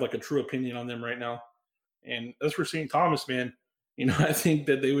hard to have like a true opinion on them right now. And as for St. Thomas, man, I think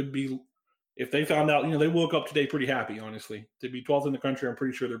that they would be, if they found out, they woke up today pretty happy, honestly. To be 12th in the country, I'm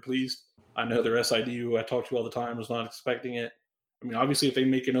pretty sure they're pleased. I know their SID, who I talk to all the time, was not expecting it. Obviously, if they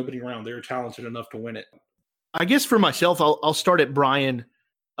make an opening round, they're talented enough to win it. I guess for myself, I'll start at Bryan.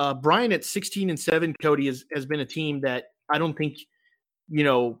 Bryan at 16-7, Cody, has been a team that I don't think,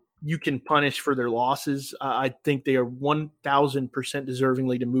 you can punish for their losses. I think they are 1,000%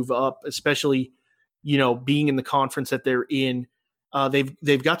 deservingly to move up, especially, being in the conference that they're in.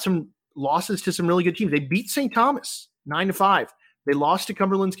 They've got some losses to some really good teams. They beat St. Thomas 9-5. They lost to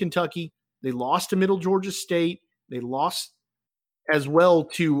Cumberland's Kentucky. They lost to Middle Georgia State. They lost as well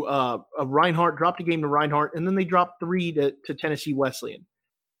to Reinhardt, dropped a game to Reinhardt, and then they dropped 3 to Tennessee Wesleyan.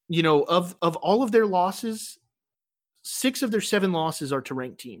 Of all of their losses, 6 of their 7 losses are to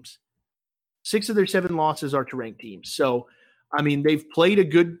ranked teams. 6 of their 7 losses are to ranked teams. So, they've played a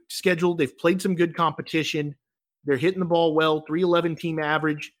good schedule. They've played some good competition. They're hitting the ball well, 311 team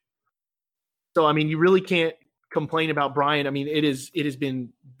average. So, you really can't complain about Bryan. It has been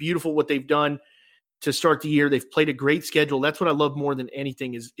beautiful what they've done to start the year. They've played a great schedule. That's what I love more than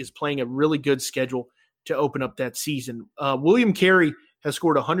anything is playing a really good schedule to open up that season. William Carey has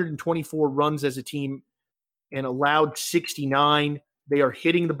scored 124 runs as a team and allowed 69. They are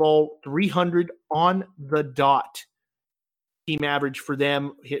hitting the ball 300 on the dot. Team average for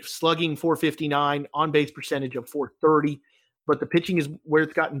them, hit slugging 459, on base percentage of 430. But the pitching is where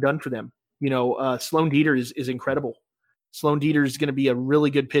it's gotten done for them. Sloan Dieter is incredible. Sloan Dieter is going to be a really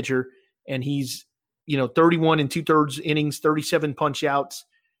good pitcher, and he's 31 and 2/3 innings, 37 punch outs.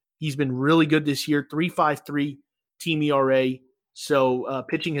 He's been really good this year, 3.53 team ERA. So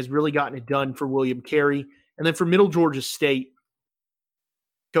pitching has really gotten it done for William Carey. And then for Middle Georgia State,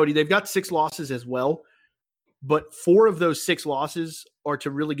 Cody, they've got 6 losses as well, but 4 of those 6 losses are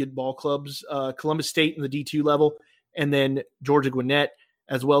to really good ball clubs. Columbus State in the D2 level, and then Georgia Gwinnett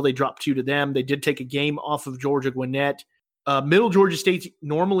as well. They dropped 2 to them. They did take a game off of Georgia Gwinnett. Middle Georgia State's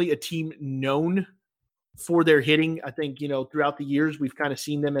normally a team known for their hitting. I think, throughout the years, we've kind of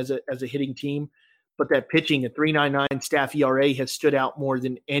seen them as a hitting team, but that pitching at 3.99 staff ERA has stood out more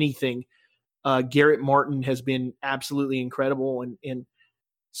than anything. Garrett Martin has been absolutely incredible, and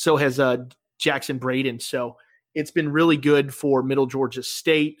so has Jackson Braden. So it's been really good for Middle Georgia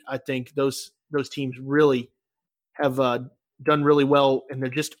State. I think those teams really have done really well, and they're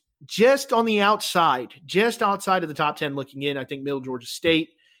just on the outside, just outside of the top 10 looking in. I think Middle Georgia State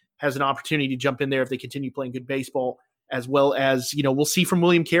has an opportunity to jump in there if they continue playing good baseball, as well as, we'll see from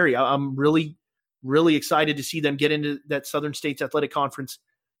William Carey. I'm really, really excited to see them get into that Southern States Athletic Conference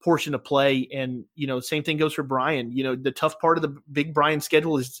portion of play. And, same thing goes for Bryan. The tough part of the Big Bryan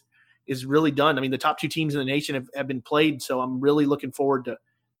schedule is really done. I mean, the top 2 teams in the nation have been played. So I'm really looking forward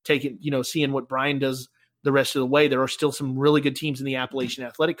to seeing what Bryan does the rest of the way. There are still some really good teams in the Appalachian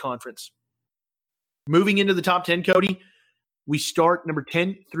Athletic Conference. Moving into the top 10, Cody, we start number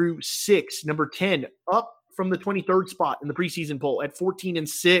 10 through 6. Number 10, up from the 23rd spot in the preseason poll at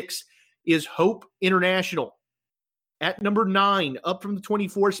 14-6 is Hope International. At number 9, up from the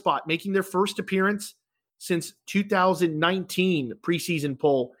 24th spot, making their first appearance since 2019 preseason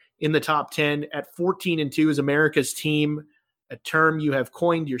poll in the top 10 at 14-2 is America's Team, a term you have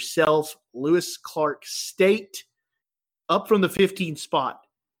coined yourself, Lewis Clark State. Up from the 15th spot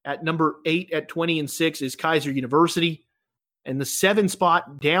at number 8 at 20-6 is Kaiser University. And the 7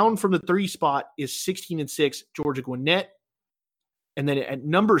 spot down from the 3 spot is 16-6 Georgia Gwinnett. And then at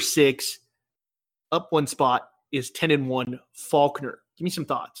number 6, up 1 spot, is 10-1 Faulkner. Give me some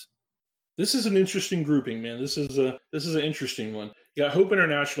thoughts. This is an interesting grouping, man. This is an interesting one. You got Hope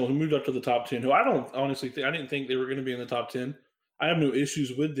International, who moved up to the top 10, who I don't honestly think, I didn't think they were going to be in the top 10. I have no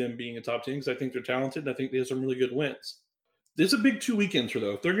issues with them being a top 10 because I think they're talented and I think they have some really good wins. There's a big 2 weekends for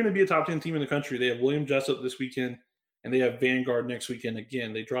though. If they're going to be a top 10 team in the country, they have William Jessup this weekend and they have Vanguard next weekend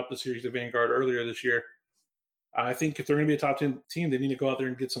again. They dropped the series to Vanguard earlier this year. I think if they're going to be a top 10 team, they need to go out there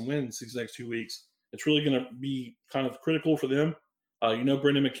and get some wins these next 2 weeks. It's really going to be kind of critical for them.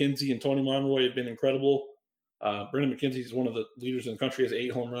 Brendan McKenzie and Tony Monroy have been incredible. Brendan McKenzie is one of the leaders in the country. He has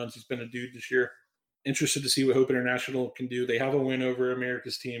 8 home runs. He's been a dude this year. Interested to see what Hope International can do. They have a win over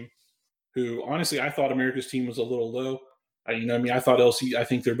America's Team, who honestly I thought America's Team was a little low. I thought LC. I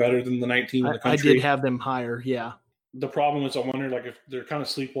think they're better than the 19 in the country. I did have them higher. Yeah. The problem is I wonder if they're kind of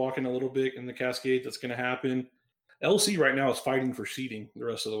sleepwalking a little bit in the Cascade. That's going to happen. LC right now is fighting for seeding the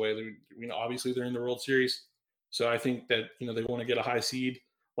rest of the way. Obviously they're in the World Series, so I think that they want to get a high seed.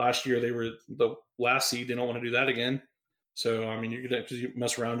 Last year they were the last seed. They don't want to do that again. So you're gonna, because you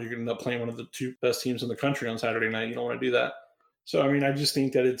mess around, you're gonna end up playing one of the 2 best teams in the country on Saturday night. You don't want to do that. So I just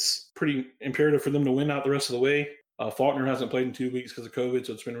think that it's pretty imperative for them to win out the rest of the way. Faulkner hasn't played in 2 weeks because of COVID,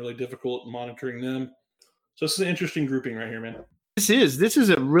 so it's been really difficult monitoring them. So this is an interesting grouping right here, man. This is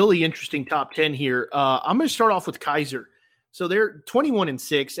a really interesting top 10 here. I'm going to start off with Kaiser. So they're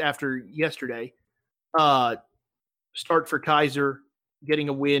 21-6 after yesterday. Start for Kaiser, getting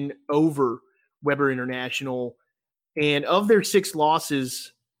a win over Weber International. And of their 6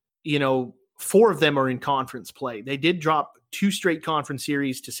 losses, 4 of them are in conference play. They did drop 2 straight conference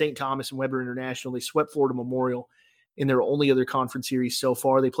series to St. Thomas and Weber International. They swept Florida Memorial in their only other conference series so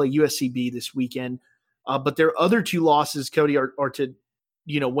far. They play USCB this weekend. But their other 2 losses, Cody, are to,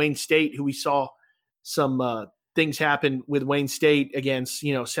 Wayne State, who we saw some things happen with Wayne State against,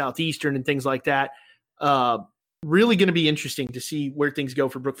 Southeastern and things like that. Really going to be interesting to see where things go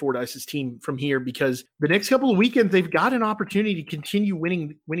for Brook Fordyce's team from here, because the next couple of weekends, they've got an opportunity to continue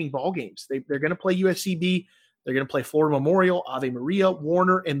winning ball games. They're going to play USCB. They're going to play Florida Memorial, Ave Maria,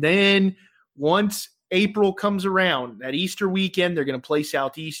 Warner. And then once April comes around, that Easter weekend, they're going to play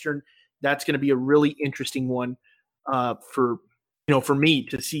Southeastern. That's going to be a really interesting one for me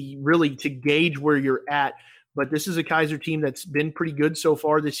to see, really to gauge where you're at. But this is a Kaiser team that's been pretty good so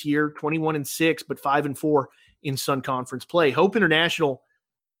far this year, 21-6, but 5-4 in Sun Conference play. Hope International,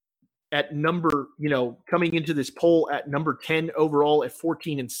 at number, coming into this poll at number 10 overall at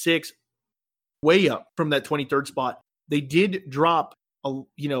 14-6, way up from that 23rd spot. They did drop,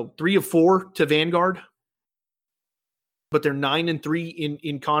 3 of 4 to Vanguard, but they're 9-3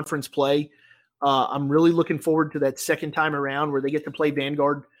 in conference play. I'm really looking forward to that second time around where they get to play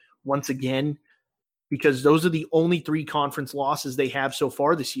Vanguard once again, because those are the only 3 conference losses they have so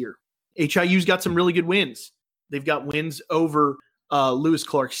far this year. HIU's got some really good wins. They've got wins over Lewis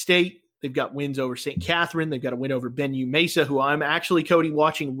Clark State. They've got wins over St. Catherine. They've got a win over Benue Mesa, who I'm actually, Cody,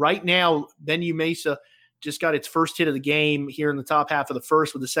 watching right now. Benue Mesa just got its first hit of the game here in the top half of the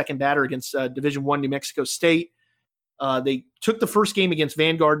first with the second batter against Division I New Mexico State. They took the first game against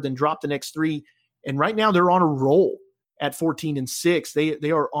Vanguard, then dropped the next 3. And right now they're on a roll at 14-6.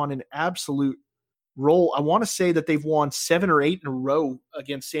 They are on an absolute roll. I want to say that they've won 7 or 8 in a row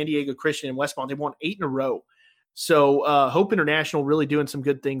against San Diego Christian and Westmont. They've won 8 in a row. So Hope International really doing some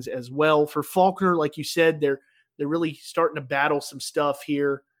good things as well. For Faulkner, like you said, they're really starting to battle some stuff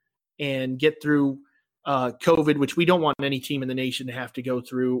here and get through COVID, which we don't want any team in the nation to have to go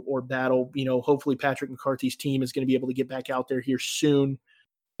through or battle. Hopefully Patrick McCarthy's team is going to be able to get back out there here soon.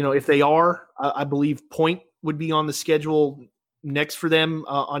 If they are, I believe Point would be on the schedule next for them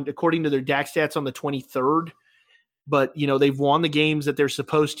according to their DAC stats on the 23rd. But, they've won the games that they're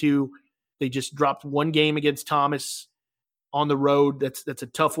supposed to. They just dropped 1 game against Thomas on the road. That's a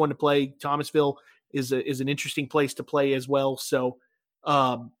tough one to play. Thomasville is an interesting place to play as well. So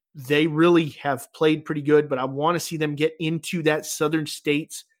they really have played pretty good, but I want to see them get into that Southern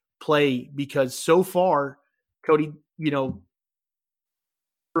States play, because so far, Cody,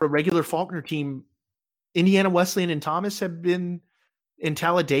 for a regular Faulkner team, Indiana Wesleyan and Thomas have been in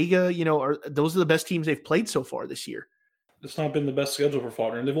Talladega, those are the best teams they've played so far this year. It's not been the best schedule for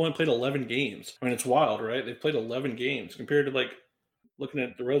Faulkner, and they've only played 11 games. I mean, it's wild, right? They've played 11 games compared to looking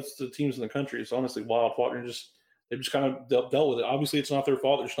at the rest of the teams in the country. It's honestly wild. Faulkner they've just kind of dealt with it. Obviously, it's not their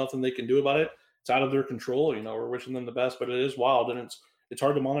fault. There's nothing they can do about it. It's out of their control. We're wishing them the best, but it is wild, and it's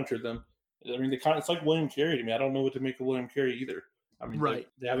hard to monitor them. I mean, it's like William Carey to me. I don't know what to make of William Carey either. I mean, right.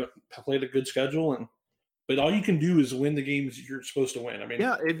 They haven't played a good schedule, but all you can do is win the games you're supposed to win. I mean,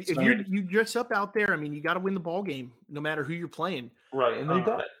 yeah, if you dress up out there, I mean, you got to win the ball game no matter who you're playing. Right, and they've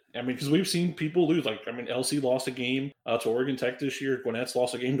done it. I mean, because we've seen people lose. LC lost a game to Oregon Tech this year. Gwinnett's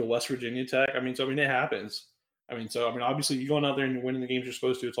lost a game to West Virginia Tech. I mean, it happens. Obviously, you're going out there and you're winning the games you're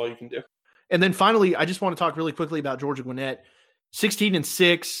supposed to. It's all you can do. And then finally, I just want to talk really quickly about Georgia Gwinnett.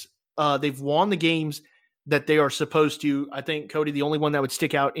 16-6. They've won the games that they are supposed to. I think, Cody, the only one that would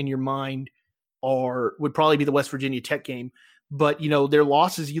stick out in your mind would probably be the West Virginia Tech game. But, their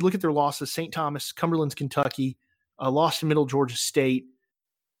losses, you look at their losses, St. Thomas, Cumberland's Kentucky, lost to Middle Georgia State.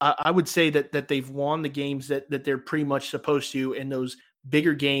 I would say that they've won the games that they're pretty much supposed to, and those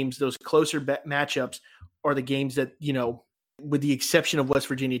bigger games, those closer matchups are the games that, with the exception of West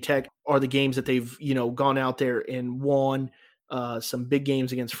Virginia Tech, are the games that they've, gone out there and won. Some big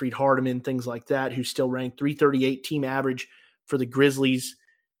games against Freed Hardeman, things like that, who's still ranked 338 team average for the Grizzlies.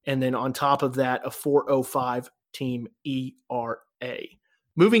 And then on top of that, a 4.05 team ERA.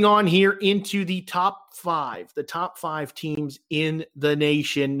 Moving on here into the top 5 teams in the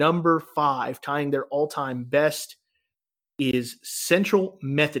nation. Number 5, tying their all-time best, is Central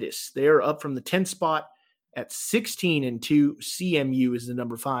Methodist. They're up from the 10th spot at 16-2. CMU is the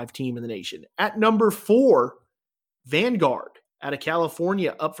number 5 team in the nation. At number 4, Vanguard out of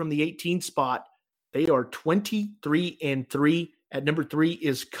California, up from the 18th spot. They are 23-3. At number 3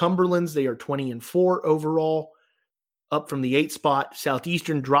 is Cumberland's. They are 20-4 overall, up from the 8th spot.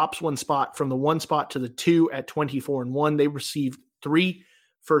 Southeastern drops 1 spot from the 1 spot to the 2 at 24-1. They received 3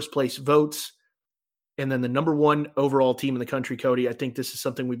 first-place votes. And then the number 1 overall team in the country, Cody, I think this is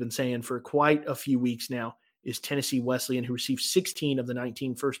something we've been saying for quite a few weeks now, is Tennessee Wesleyan, who received 16 of the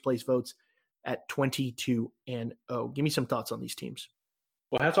 19 first-place votes at 22-0. Give me some thoughts on these teams.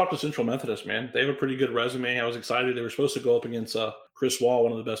 Well, hats off to Central Methodist, man. They have a pretty good resume. I was excited. They were supposed to go up against Chris Wall,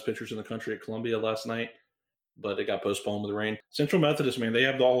 one of the best pitchers in the country at Columbia last night, but it got postponed with the rain. Central Methodist, man, they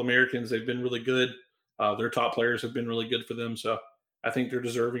have the All-Americans. They've been really good. Their top players have been really good for them, so I think they're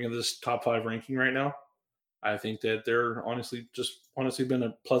deserving of this top 5 ranking right now. I think that they're honestly been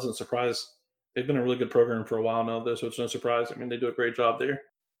a pleasant surprise. They've been a really good program for a while now, though, so it's no surprise. I mean, they do a great job there.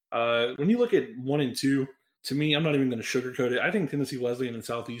 When you look at 1 and 2, to me, I'm not even going to sugarcoat it. I think Tennessee Wesleyan and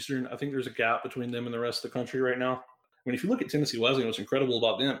Southeastern, I think there's a gap between them and the rest of the country right now. I mean, if you look at Tennessee Wesleyan, what's incredible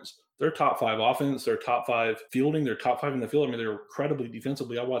about them is they're top 5 offense, they're top 5 fielding, they're top 5 in the field. I mean, they're incredibly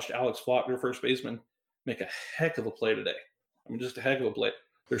defensively. I watched Alex Flock, their first baseman, make a heck of a play today. I mean, just a heck of a play.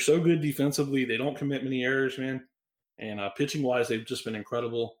 They're so good defensively. They don't commit many errors, man. And pitching-wise, they've just been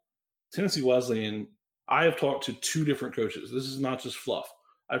incredible. Tennessee Wesleyan, I have talked to two different coaches. This is not just fluff.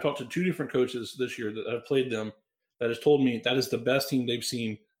 I've talked to two different coaches this year that have played them that has told me that is the best team they've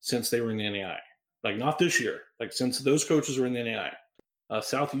seen since they were in the NAI. Like, not this year, like since those coaches were in the NAI.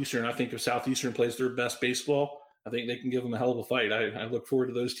 Southeastern, I think if Southeastern plays their best baseball, I think they can give them a hell of a fight. I look forward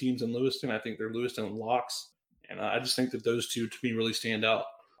to those teams in Lewiston. I think they're Lewiston locks. And I just think that those two, to me, really stand out.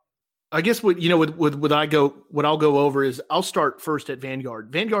 I guess what I'll go over is I'll start first at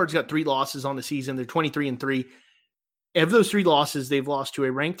Vanguard. Vanguard's got 3 losses on the season. They're 23-3. Of those 3 losses, they've lost to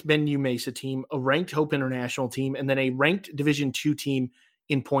a ranked Benue Mesa team, a ranked Hope International team, and then a ranked Division II team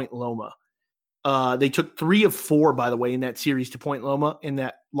in Point Loma. They took 3 of 4, by the way, in that series to Point Loma, and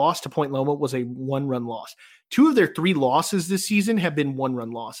that loss to Point Loma was a 1-run loss. 2 of their 3 losses this season have been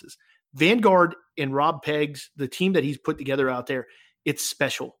 1-run losses. Vanguard and Rob Peggs, the team that he's put together out there, it's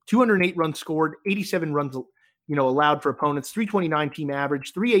special. 208 runs scored, 87 runs, allowed for opponents, 329 team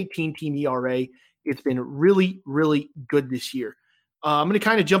average, 318 team ERA. It's been really, really good this year. I'm going to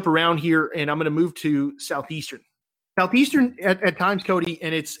kind of jump around here, and I'm going to move to Southeastern. Southeastern at times, Cody,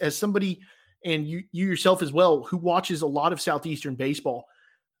 and it's as somebody, and you yourself as well, who watches a lot of Southeastern baseball,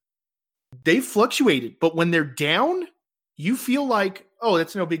 they've fluctuated. But when they're down, you feel like, oh,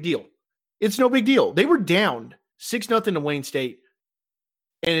 that's no big deal. It's no big deal. They were down 6-0 to Wayne State.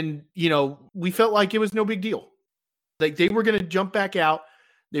 And, we felt like it was no big deal. Like, they were going to jump back out.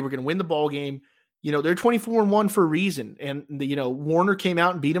 They were going to win the ball game. They're 24-1 for a reason. And, Warner came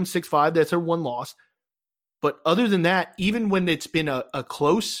out and beat them 6-5. That's their 1 loss. But other than that, even when it's been a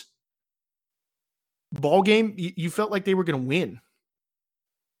close ball game, you felt like they were going to win.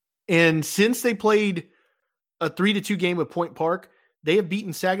 And since they played a 3-2 game at Point Park, they have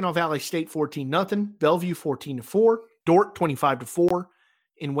beaten Saginaw Valley State 14-0, Bellevue 14-4, Dordt 25-4,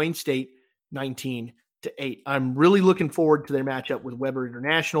 and Wayne State 19-8. I'm really looking forward to their matchup with Weber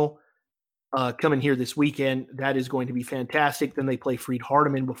International coming here this weekend. That is going to be fantastic. Then they play Freed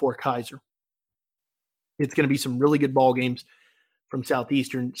Hardeman before Kaiser. It's going to be some really good ball games from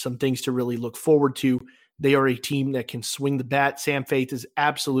Southeastern, some things to really look forward to. They are a team that can swing the bat. Sam Faith is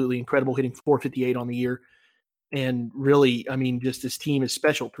absolutely incredible, hitting .458 on the year. And really, just this team is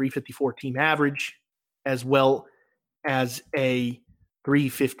special. 354 team average, as well as a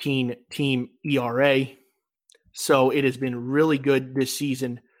 315 team ERA. So it has been really good this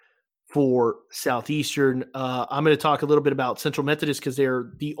season for Southeastern. I'm going to talk a little bit about Central Methodist because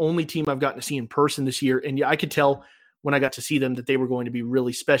they're the only team I've gotten to see in person this year. And I could tell when I got to see them that they were going to be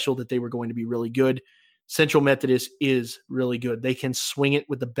really special, that they were going to be really good. Central Methodist is really good. They can swing it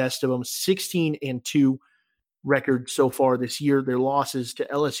with the best of them. 16-2 record so far this year. Their losses to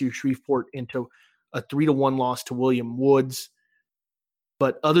LSU Shreveport into a 3-1 loss to William Woods.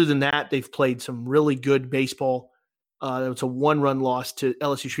 But other than that, they've played some really good baseball. It was a 1-run loss to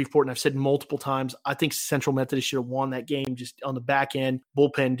LSU Shreveport, and I've said multiple times, I think Central Methodist should have won that game just on the back end.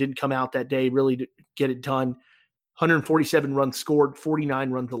 Bullpen didn't come out that day really to get it done. 147 runs scored,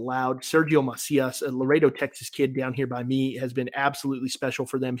 49 runs allowed. Sergio Macias, a Laredo, Texas kid down here by me, has been absolutely special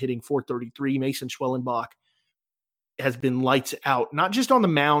for them, hitting .433. Mason Schwellenbach has been lights out, not just on the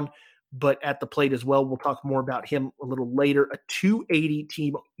mound, but at the plate as well. We'll talk more about him a little later. A 280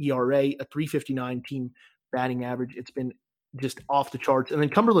 team ERA, a 359 team batting average. It's been just off the charts. And then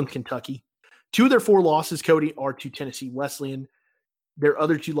Cumberland, Kentucky. 2 of their 4 losses, Cody, are to Tennessee Wesleyan. Their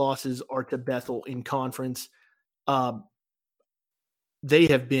other 2 losses are to Bethel in conference. They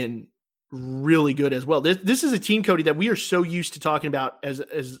have been really good as well. This is a team, Cody, that we are so used to talking about as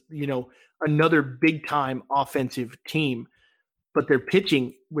another big time offensive team, but their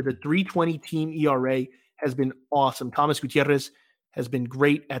pitching with a 3.20 team ERA has been awesome. Thomas Gutierrez has been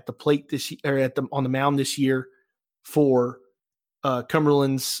great at the plate this year, on the mound this year for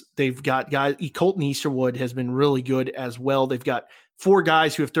Cumberland's. They've got guys. Colton Easterwood has been really good as well. They've got 4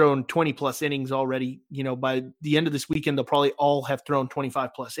 guys who have thrown 20 plus innings already. By the end of this weekend, they'll probably all have thrown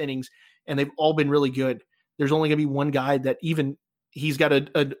 25 plus innings, and they've all been really good. There's only going to be one guy that he's got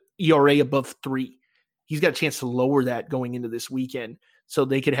an ERA above 3. He's got a chance to lower that going into this weekend. So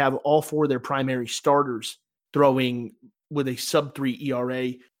they could have all 4 of their primary starters throwing with a sub 3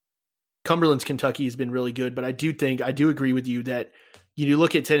 ERA. Cumberland's Kentucky has been really good, but I do agree with you that you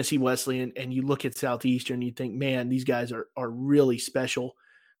look at Tennessee Wesleyan and you look at Southeastern, you think, man, these guys are really special.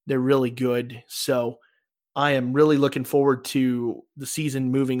 They're really good. So I am really looking forward to the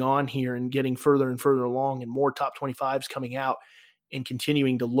season moving on here and getting further and further along and more top 25s coming out and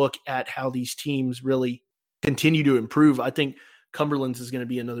continuing to look at how these teams really continue to improve. I think Cumberland's is going to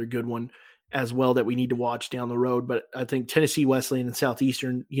be another good one as well that we need to watch down the road. But I think Tennessee Wesleyan and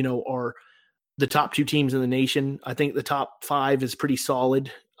Southeastern, are the top 2 teams in the nation. I think the top 5 is pretty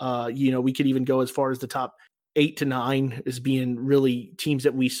solid. We could even go as far as the top 8 to 9 as being really teams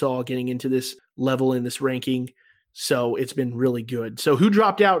that we saw getting into this level in this ranking. So it's been really good. So who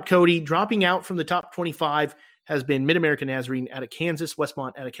dropped out, Cody? Dropping out from the top 25 has been Mid-American Nazarene out of Kansas,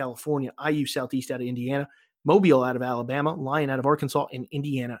 Westmont out of California, IU Southeast out of Indiana, Mobile out of Alabama, Lyon out of Arkansas, and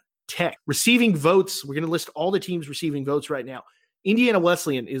Indiana Tech. Receiving votes, we're going to list all the teams receiving votes right now. Indiana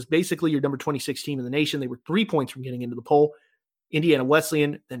Wesleyan is basically your number 26 team in the nation. They were 3 points from getting into the poll. Indiana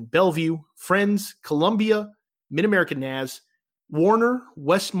Wesleyan, then Bellevue, Friends, Columbia, Mid-American Naz, Warner,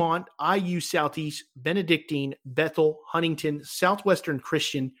 Westmont, IU Southeast, Benedictine, Bethel, Huntington, Southwestern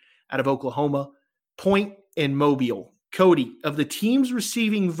Christian out of Oklahoma, Point, and Mobile. Cody, of the teams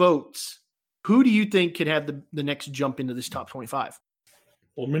receiving votes, who do you think could have the next jump into this top 25?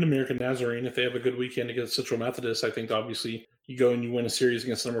 Well, Mid-American Nazarene, if they have a good weekend against Central Methodist, I think obviously you go and you win a series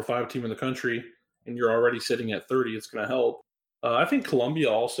against the number 5 team in the country, and you're already sitting at 30. It's going to help. I think Columbia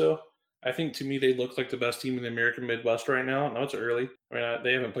also. I think to me they look like the best team in the American Midwest right now. I know it's early. I mean,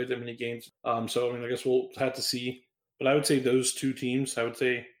 they haven't played that many games. So, I guess we'll have to see. But I would say those 2 teams, I would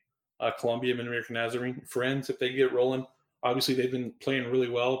say Columbia, Mid-American Nazarene. Friends, if they get rolling, obviously they've been playing really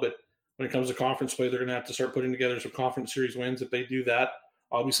well. But when it comes to conference play, they're going to have to start putting together some conference series wins. If they do that,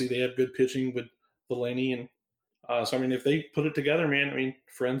 obviously they have good pitching with Delaney. And if they put it together, man,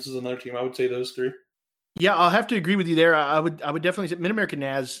 Friends is another team. I would say those 3. Yeah, I'll have to agree with you there. I would definitely say Mid-American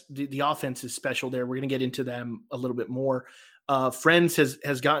Naz, the offense is special there. We're going to get into them a little bit more. Friends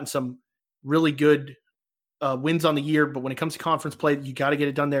has gotten some really good wins on the year, but when it comes to conference play, you got to get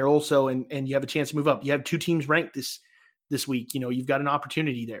it done there also, and you have a chance to move up. You have 2 teams ranked this week. You've got an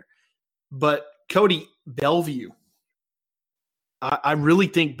opportunity there. But Cody, Bellevue, I really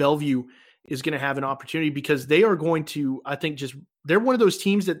think Bellevue is going to have an opportunity because they are going to, I think, they're one of those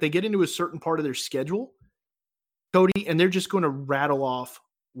teams that they get into a certain part of their schedule, Cody, and they're just going to rattle off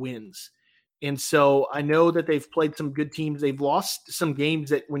wins. And so I know that they've played some good teams. They've lost some games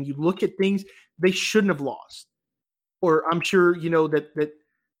that when you look at things, they shouldn't have lost. Or I'm sure, that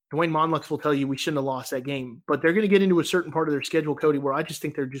Dwayne Monlux will tell you we shouldn't have lost that game. But they're going to get into a certain part of their schedule, Cody, where I just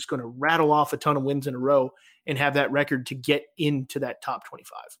think they're just going to rattle off a ton of wins in a row and have that record to get into that top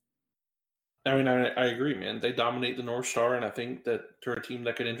 25. I agree, man. They dominate the North Star, and I think that they're a team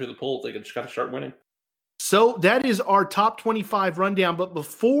that could enter the poll. They just got to start winning. So that is our top 25 rundown. But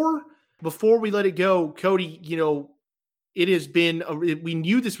before we let it go, Cody, it has been we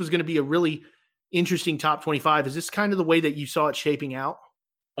knew this was going to be a really interesting top 25. Is this kind of the way that you saw it shaping out?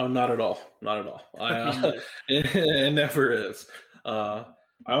 Oh, not at all. Not at all. It never is. I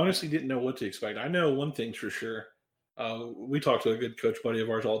honestly didn't know what to expect. I know one thing's for sure. We talked to a good coach buddy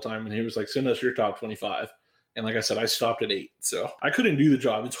of ours all the time, and he was like, send us your top 25. And like I said, I stopped at 8. So I couldn't do the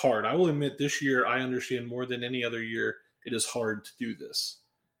job. It's hard. I will admit this year, I understand more than any other year, it is hard to do this.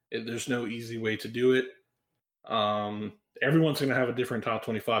 There's no easy way to do it. Everyone's going to have a different top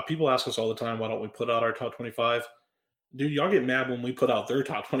 25. People ask us all the time, why don't we put out our top 25? Dude, y'all get mad when we put out their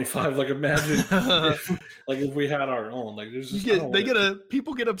top 25. Like, imagine if we had our own. Like, there's just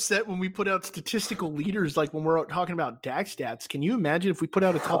people get upset when we put out statistical leaders. Like when we're talking about DAC stats. Can you imagine if we put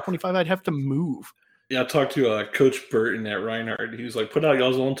out a top 25? I'd have to move. Yeah, I talked to Coach Burton at Reinhardt. He was like, put out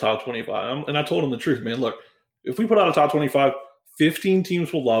y'all's own top 25. And I told him the truth, man. Look, if we put out a top 25, 15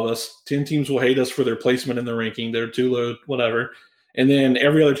 teams will love us. 10 teams will hate us for their placement in the ranking. They're too low, whatever. And then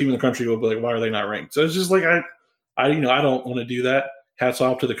every other team in the country will be like, why are they not ranked? So it's just like, I don't want to do that. Hats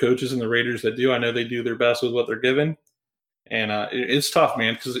off to the coaches and the Raiders that do. I know they do their best with what they're given. And it's tough,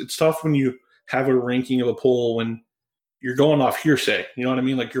 man, because it's tough when you have a ranking of a poll when you're going off hearsay. You know what I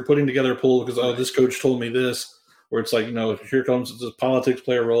mean? Like you're putting together a poll because, oh, this coach told me this. Or it's like, here comes the politics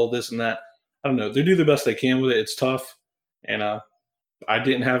play a role, this and that. I don't know. They do the best they can with it. It's tough. And I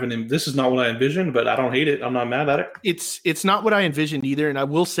didn't have this is not what I envisioned, but I don't hate it. I'm not mad at it. It's not what I envisioned either. And I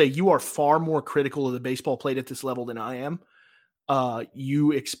will say you are far more critical of the baseball played at this level than I am.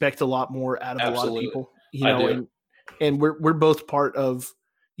 You expect a lot more out of Absolutely. a lot of people, and we're both part of,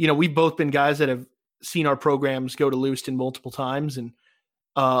 we've both been guys that have seen our programs go to Lewiston multiple times. And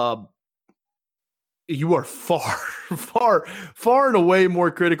you are far and away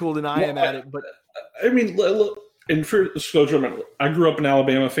more critical than I am at it. But look, and for disclosure, I grew up an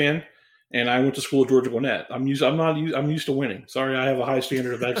Alabama fan, and I went to school at Georgia Gwinnett. I'm used to winning. Sorry, I have a high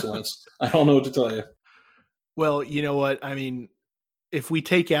standard of excellence. I don't know what to tell you. Well, you know what? If we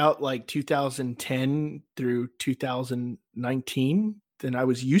take out like 2010 through 2019, then I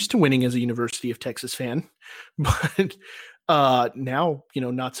was used to winning as a University of Texas fan. But now,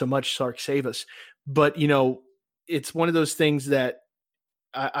 not so much. Sark, save us. But, it's one of those things that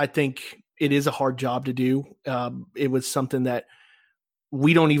I think it is a hard job to do. It was something that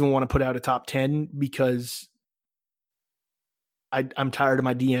we don't even want to put out a top 10 because I'm tired of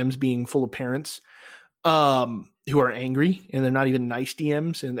my DMs being full of parents who are angry, and they're not even nice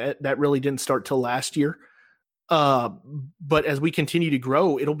DMs. And that really didn't start till last year. But as we continue to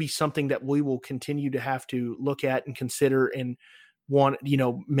grow, it'll be something that we will continue to have to look at and consider and want,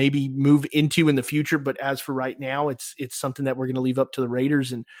 maybe move into in the future. But as for right now, it's something that we're going to leave up to the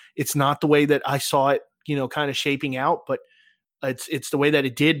Raiders. And it's not the way that I saw it, kind of shaping out, but it's the way that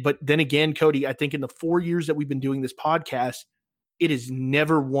it did. But then again, Cody, I think in the 4 years that we've been doing this podcast, it has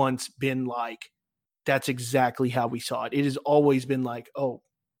never once been like, that's exactly how we saw it. It has always been like, oh,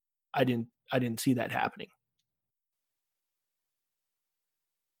 I didn't see that happening.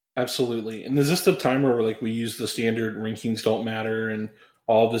 Absolutely. And is this the time where like we use the standard rankings don't matter and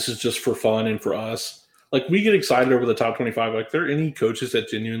all this is just for fun and for us? Like we get excited over the top 25. Like there are any coaches that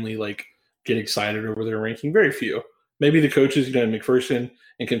genuinely like get excited over their ranking? Very few. Maybe the coaches, McPherson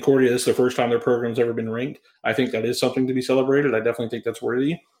and Concordia, this is the first time their program's ever been ranked. I think that is something to be celebrated. I definitely think that's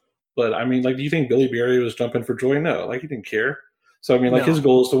worthy. But I mean, like, do you think Billy Berry was jumping for joy? No, like he didn't care. So I mean, like his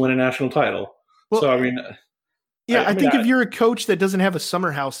goal is to win a national title. Well, so I mean, yeah, I think if you're a coach that doesn't have a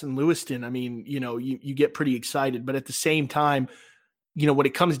summer house in Lewiston, I mean, you get pretty excited. But at the same time, when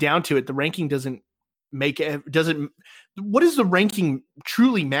it comes down to it, the ranking doesn't. What does the ranking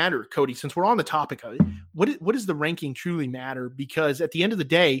truly matter, Cody? Since we're on the topic of it, what does the ranking truly matter? Because at the end of the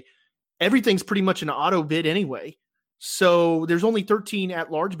day, everything's pretty much an auto bid anyway. So there's only 13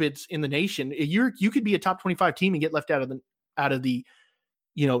 at-large bids in the nation. You could be a top 25 team and get left out of the,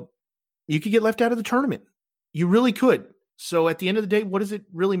 you could get left out of the tournament. You really could. So at the end of the day, what does it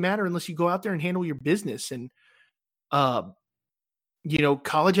really matter unless you go out there and handle your business? And,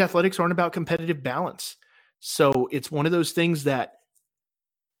 college athletics aren't about competitive balance. So it's one of those things that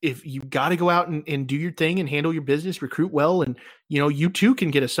if you got to go out and do your thing and handle your business, recruit well, and, you too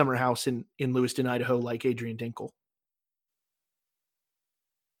can get a summer house in Lewiston, Idaho, like Adrian Dinkel.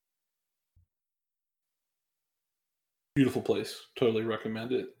 Beautiful place. Totally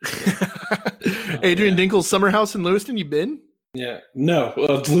recommend it. Adrian Dinkel's summer house in Lewiston. You been? Yeah. No.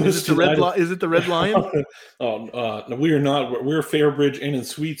 Lewiston, is it the Red Lion? No, we are not. We're Fairbridge Inn and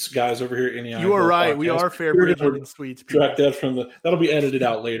Suites guys over here. You are right. Podcast. We are Fairbridge Inn and Suites. Track that that'll be edited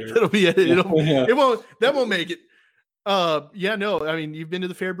out later. That'll be edited. That won't make it. Yeah, no. I mean, you've been to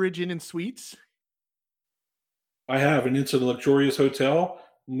the Fairbridge Inn and Suites? I have, and it's a luxurious hotel.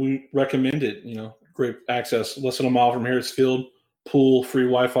 We recommend it. Great access. Less than a mile from Harris Field. Pool, free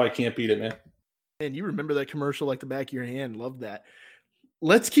Wi-Fi. Can't beat it, man. And you remember that commercial like the back of your hand. Love that.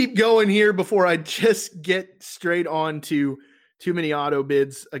 Let's keep going here before I just get straight on to too many auto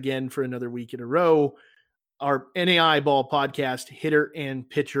bids again for another week in a row. Our NAI Ball podcast, hitter and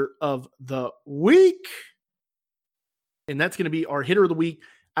pitcher of the week. And that's going to be our hitter of the week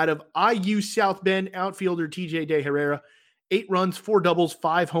out of IU South Bend outfielder TJ De Herrera. 8 runs, 4 doubles,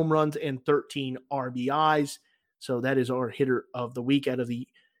 5 home runs, and 13 RBIs. So that is our hitter of the week out of the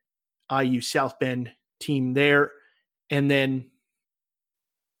IU South Bend team there. And then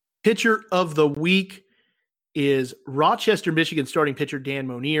pitcher of the week is Rochester, Michigan starting pitcher Dan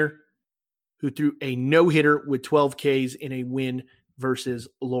Monier, who threw a no-hitter with 12 Ks in a win versus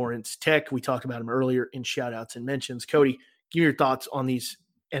Lawrence Tech. We talked about him earlier in shout-outs and mentions. Cody, give me your thoughts on these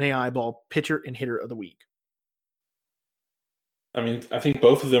NAI Ball pitcher and hitter of the week. I mean, I think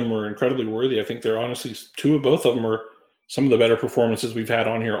both of them were incredibly worthy. I think they're honestly, both of them are some of the better performances we've had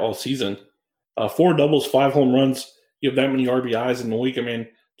on here all season. 4 doubles, 5 home runs. You have that many RBIs in the week. I mean,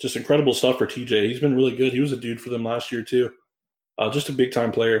 just incredible stuff for TJ. He's been really good. He was a dude for them last year too. Just a big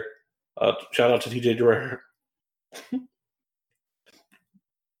time player. Shout out to TJ Durant.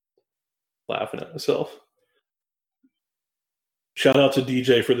 Laughing at myself. Shout out to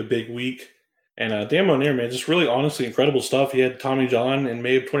DJ for the big week. And Dan Monier, man, just really honestly incredible stuff. He had Tommy John in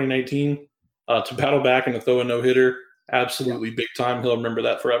May of 2019 to battle back and to throw a no-hitter. Absolutely big time. He'll remember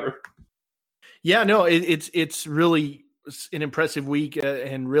that forever. Yeah, no, it's really an impressive week.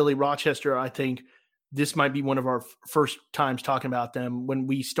 And really Rochester, I think this might be one of our first times talking about them. When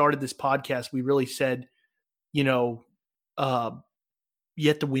we started this podcast, we really said, you have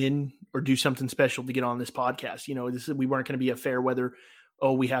to win or do something special to get on this podcast. We weren't going to be a fair weather.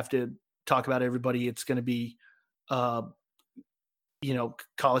 Oh, we have to talk about everybody. It's going to be, college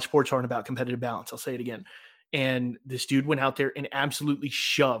sports aren't about competitive balance. I'll say it again. And this dude went out there and absolutely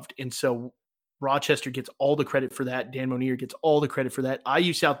shoved. And so Rochester gets all the credit for that. Dan Monier gets all the credit for that.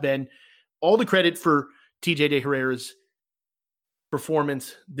 IU South Bend, all the credit for TJ De Herrera's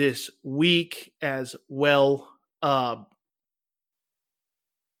performance this week as well.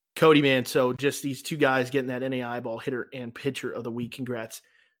 Cody, man. So just these two guys getting that NAI ball hitter and pitcher of the week. Congrats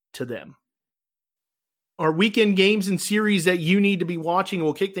to them. Our weekend games and series that you need to be watching.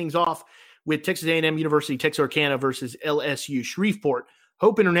 We'll kick things off with Texas A&M University, Texarkana versus LSU Shreveport.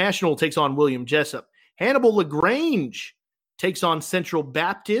 Hope International takes on William Jessup. Hannibal LaGrange takes on Central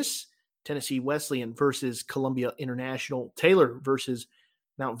Baptist. Tennessee Wesleyan versus Columbia International. Taylor versus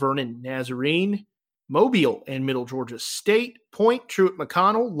Mount Vernon Nazarene. Mobile and Middle Georgia State. Point, Truett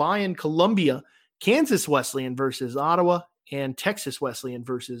McConnell. Lyon Columbia. Kansas Wesleyan versus Ottawa. And Texas Wesleyan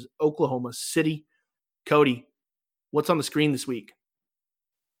versus Oklahoma City. Cody, what's on the screen this week?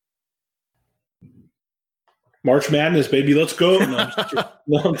 March Madness, baby. Let's go.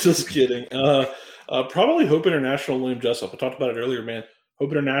 No, I'm just kidding. Probably Hope International, William Jessup. I talked about it earlier, man.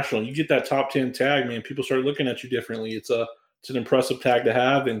 Hope International, you get that top 10 tag, man. People start looking at you differently. It's an impressive tag to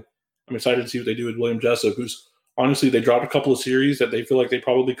have, and I'm excited to see what they do with William Jessup, who's honestly, they dropped a couple of series that they feel like they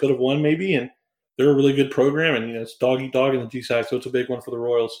probably could have won maybe, and they're a really good program, and it's dog eat dog in the GSAC, so it's a big one for the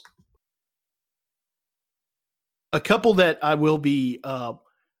Royals. A couple that I will be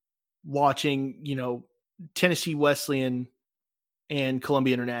watching, Tennessee Wesleyan and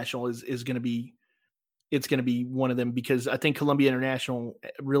Columbia International is going to be one of them, because I think Columbia International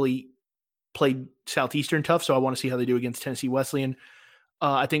really played Southeastern tough, so I want to see how they do against Tennessee Wesleyan.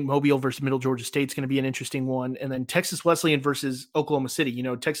 I think Mobile versus Middle Georgia State is going to be an interesting one, and then Texas Wesleyan versus Oklahoma City.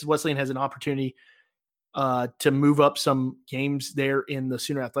 Texas Wesleyan has an opportunity to move up some games there in the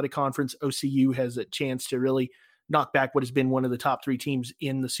Sooner Athletic Conference. OCU has a chance to really knock back what has been one of the top three teams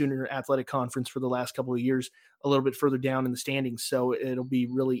in the Sooner Athletic Conference for the last couple of years, a little bit further down in the standings. So it'll be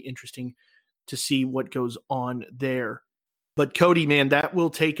really interesting to see what goes on there. But Cody, man, that will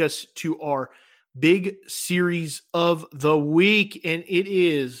take us to our big series of the week. And it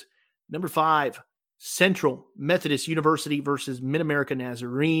is number 5, Central Methodist University versus Mid-America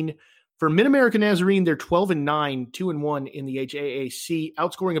Nazarene. For Mid-America Nazarene, they're 12-9, 2-1 in the HAAC,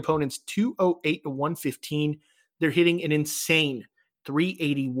 outscoring opponents 208 to 115. They're hitting an insane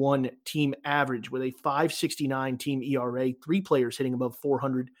 381 team average with a 569 team ERA, 3 players hitting above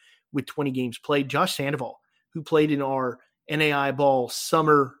 400 with 20 games played. Josh Sandoval, who played in our NAI Ball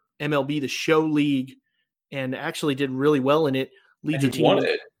Summer MLB The Show League and actually did really well in it, leads the team. Won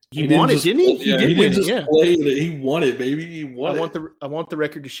it. He won it, didn't he? Yeah, he didn't just play it. He won it, baby. He won it. I want the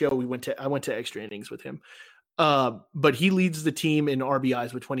record to show I went to extra innings with him. But he leads the team in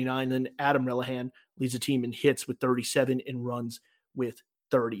RBIs with 29. Then Adam Relihan leads the team in hits with 37 and runs with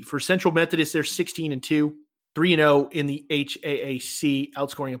 30. For Central Methodist, they're 16-2, 3-0 in the HAAC,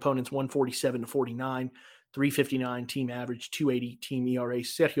 outscoring opponents 147 to 49, 359 team average, 280 team ERA.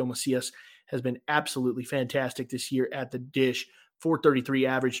 Sergio Macias has been absolutely fantastic this year at the dish. 433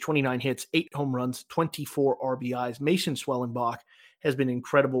 average, 29 hits, 8 home runs, 24 RBIs. Mason Swellenbach has been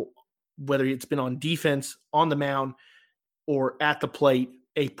incredible, whether it's been on defense, on the mound, or at the plate.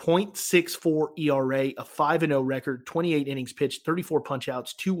 A .64 ERA, a 5-0 record, 28 innings pitched, 34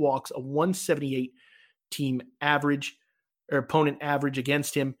 punchouts, 2 walks, a 178 team average or opponent average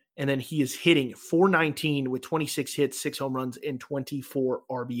against him. And then he is hitting .419 with 26 hits, 6 home runs, and 24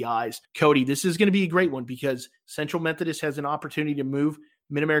 RBIs. Cody, this is going to be a great one because Central Methodist has an opportunity to move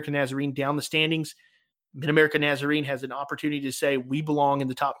Mid-America Nazarene down the standings. Mid-America Nazarene has an opportunity to say we belong in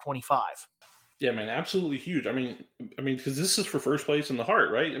the top 25. Yeah, man, absolutely huge. I mean, because this is for first place in the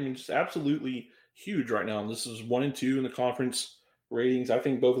heart, right? I mean, just absolutely huge right now. And this is 1 and 2 in the conference ratings. I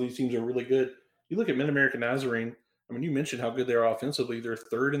think both of these teams are really good. You look at Mid-America Nazarene. I mean, you mentioned how good they are offensively. They're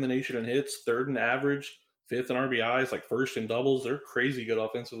 3rd in the nation in hits, 3rd in average, 5th in RBIs, like 1st in doubles. They're crazy good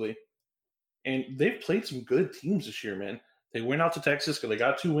offensively. And they've played some good teams this year, man. They went out to Texas because they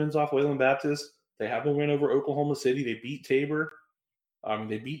got 2 wins off Wayland Baptist. They have a win over Oklahoma City. They beat Tabor.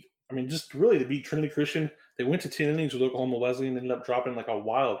 They beat Trinity Christian. They went to 10 innings with Oklahoma Wesleyan and ended up dropping like a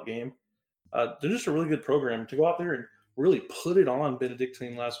wild game. They're just a really good program to go out there and really put it on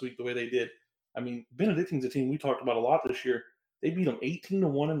Benedictine last week the way they did. I mean, Benedictine's a team we talked about a lot this year. They beat them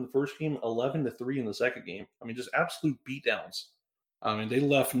 18-1 in the first game, 11-3 in the second game. I mean, just absolute beatdowns. They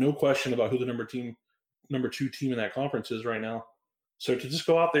left no question about who the number 2 team in that conference is right now. So to just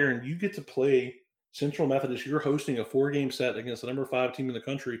go out there and you get to play Central Methodist, you're hosting a 4-game set against the number 5 team in the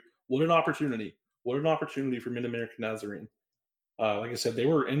country. What an opportunity. What an opportunity for Mid-America Nazarene. Like I said, they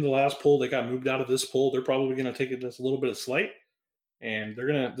were in the last poll. They got moved out of this poll. They're probably going to take it just a little bit of slight. And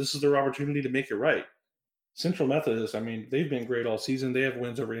this is their opportunity to make it right. Central Methodist, I mean, they've been great all season. They have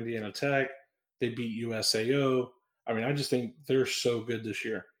wins over Indiana Tech. They beat USAO. I mean, I just think they're so good this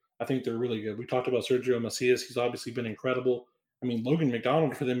year. I think they're really good. We talked about Sergio Macias. He's obviously been incredible. I mean, Logan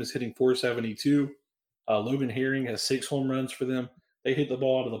McDonald for them is hitting .472. Logan Herring has 6 home runs for them. They hit the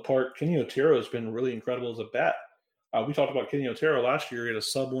ball out of the park. Kenny Otero has been really incredible as a bat. We talked about Kenny Otero last year. He had a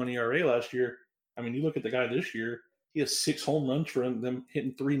sub-1 ERA last year. I mean, you look at the guy this year, he has 6 home runs for them,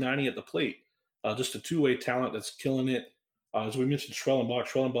 hitting .390 at the plate. Just a two-way talent that's killing it. As we mentioned,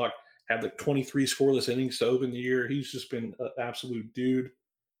 Schwellenbach had like 23 scoreless innings to open the year. He's just been an absolute dude.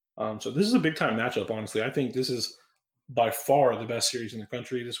 So this is a big-time matchup, honestly. I think this is by far the best series in the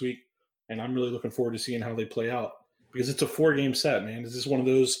country this week, and I'm really looking forward to seeing how they play out because it's a 4-game set, man. Is this one of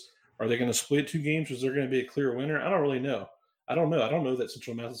those, are they going to split 2 games or is there going to be a clear winner? I don't really know. I don't know that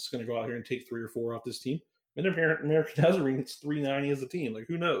Central Methodist is going to go out here and take 3 or 4 off this team. Mid-American Nazarene, it's .390 as a team. Like,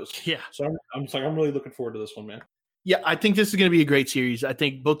 who knows? Yeah. So I'm really looking forward to this one, man. Yeah, I think this is going to be a great series. I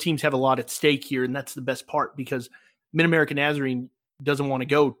think both teams have a lot at stake here, and that's the best part because Mid-American Nazarene doesn't want to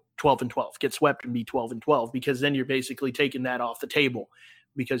go 12-12, get swept and be 12-12, because then you're basically taking that off the table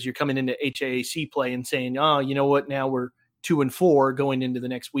because you're coming into HAAC play and saying, oh, you know what, now we're 2-4 going into the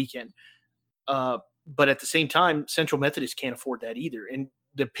next weekend. But at the same time, Central Methodist can't afford that either. And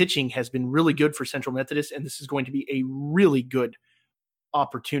the pitching has been really good for Central Methodist, and this is going to be a really good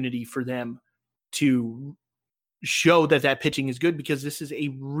opportunity for them to show that pitching is good because this is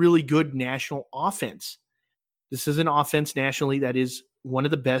a really good national offense. This is an offense nationally that is one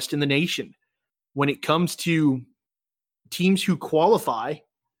of the best in the nation. When it comes to teams who qualify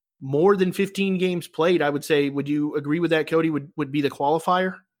more than 15 games played, I would say, would you agree with that, Cody, would be the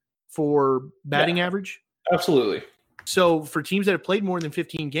qualifier for batting average? Absolutely. So for teams that have played more than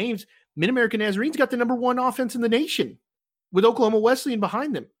 15 games, Mid-American Nazarene's got the number 1 offense in the nation with Oklahoma Wesleyan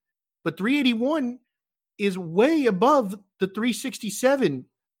behind them. But 381 is way above the 367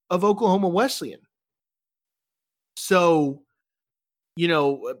 of Oklahoma Wesleyan. So, you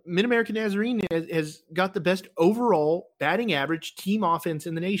know, Mid-American Nazarene has got the best overall batting average team offense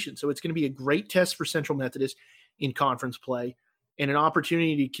in the nation. So it's going to be a great test for Central Methodist in conference play and an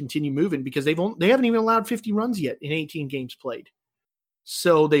opportunity to continue moving because they haven't even allowed 50 runs yet in 18 games played.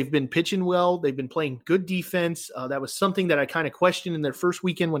 So they've been pitching well. They've been playing good defense. That was something that I kind of questioned in their first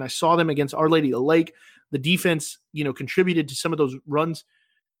weekend when I saw them against Our Lady of the Lake. The defense, you know, contributed to some of those runs,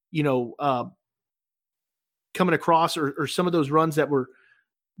 you know, coming across or some of those runs that were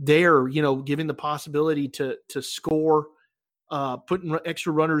there, you know, giving the possibility to score, putting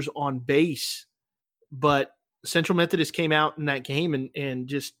extra runners on base. But Central Methodist came out in that game and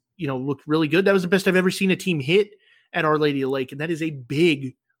just, you know, looked really good. That was the best I've ever seen a team hit at Our Lady of the Lake. And that is a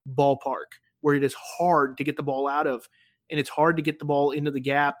big ballpark where it is hard to get the ball out of, and it's hard to get the ball into the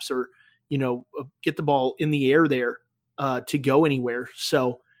gaps or, you know, get the ball in the air there to go anywhere.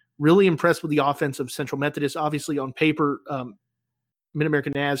 So really impressed with the offense of Central Methodist. Obviously on paper,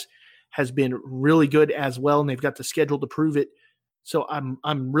 Mid-American Naz has been really good as well, and they've got the schedule to prove it. So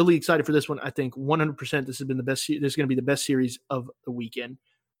I'm really excited for this one. I think 100% this has been the best. This is going to be the best series of the weekend.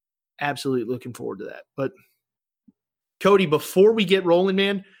 Absolutely looking forward to that. But Cody, before we get rolling,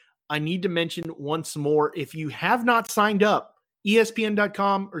 man, I need to mention once more, if you have not signed up,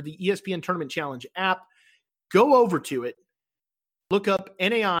 ESPN.com or the ESPN Tournament Challenge app, go over to it, look up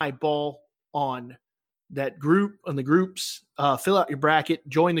NAI Ball on that group, on the groups, fill out your bracket,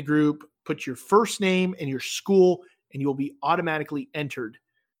 join the group, put your first name and your school, and you'll be automatically entered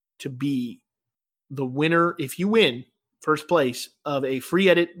to be the winner, if you win, first place, of a free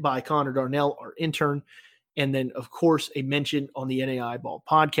edit by Connor Darnell, our intern. And then, of course, a mention on the NAI Ball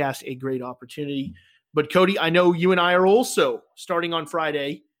podcast, a great opportunity. But, Cody, I know you and I are also starting on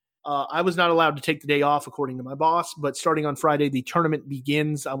Friday. I was not allowed to take the day off, according to my boss. But starting on Friday, the tournament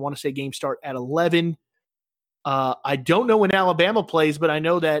begins. I want to say games start at 11. I don't know when Alabama plays, but I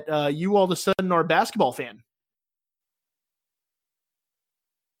know that you all of a sudden are a basketball fan.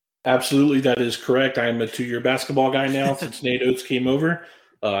 Absolutely, that is correct. I am a 2-year basketball guy now since Nate Oates came over.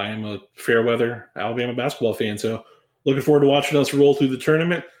 I am a fair-weather Alabama basketball fan, so looking forward to watching us roll through the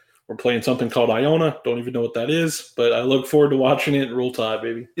tournament. We're playing something called Iona. Don't even know what that is, but I look forward to watching it. Roll Tide,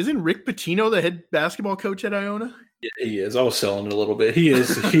 baby. Isn't Rick Pitino the head basketball coach at Iona? Yeah, he is. I was selling it a little bit. He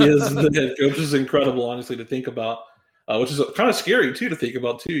is the head coach. Is incredible, honestly, to think about, which is kind of scary, too, to think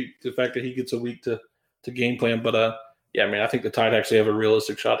about, too, the fact that he gets a week to game plan. But, yeah, I mean, I think the Tide actually have a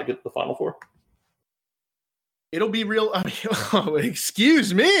realistic shot to get to the Final Four. It'll be real. I mean,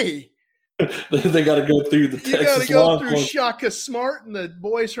 excuse me. They got to go through the Texas. You got to go through Shaka Smart and the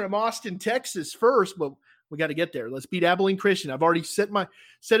boys from Austin, Texas first, but we got to get there. Let's beat Abilene Christian. I've already set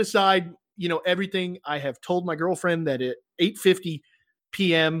aside, you know, everything. I have told my girlfriend that at 8:50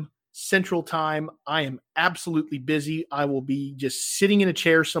 p.m. Central Time, I am absolutely busy. I will be just sitting in a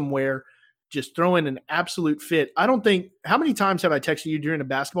chair somewhere, just throwing an absolute fit. I don't think, how many times have I texted you during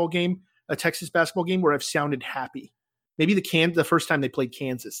a Texas basketball game, where I've sounded happy? maybe the first time they played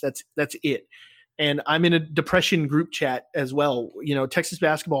Kansas. That's it. And I'm in a depression group chat as well. Texas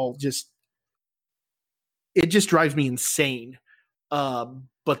basketball just drives me insane.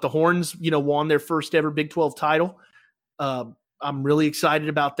 But the Horns, won their first ever Big 12 title. I'm really excited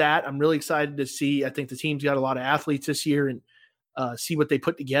about that. I'm really excited to see. I think the team's got a lot of athletes this year, and see what they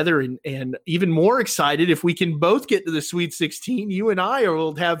put together. And even more excited if we can both get to the Sweet 16. You and I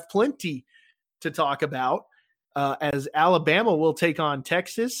will have plenty to talk about, as Alabama will take on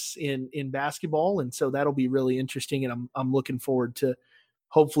Texas in basketball. And so that'll be really interesting. And I'm looking forward to,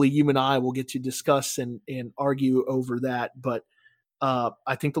 hopefully you and I will get to discuss and argue over that. But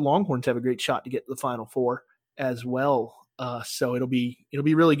I think the Longhorns have a great shot to get to the Final Four as well. So it'll be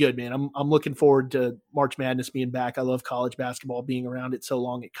really good, man. I'm looking forward to March Madness being back. I love college basketball, being around it so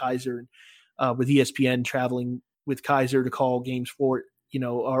long at Kaiser, and with ESPN traveling with Kaiser to call games for,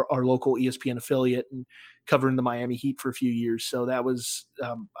 our local ESPN affiliate, and covering the Miami Heat for a few years. So that was,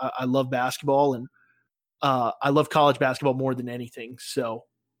 I love basketball, and I love college basketball more than anything. So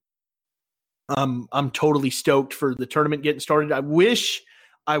I'm totally stoked for the tournament getting started. I wish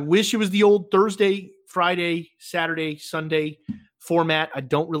it was the old Thursday, Friday, Saturday, Sunday format. I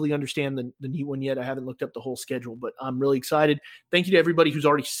don't really understand the new one yet. I haven't looked up the whole schedule, but I'm really excited. Thank you to everybody who's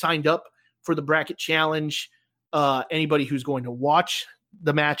already signed up for the bracket challenge. Anybody who's going to watch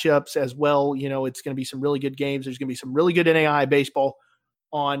the matchups as well. It's going to be some really good games. There's going to be some really good NAIA baseball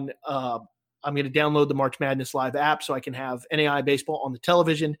on. I'm going to download the March Madness Live app so I can have NAIA baseball on the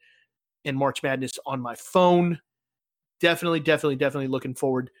television and March Madness on my phone. Definitely looking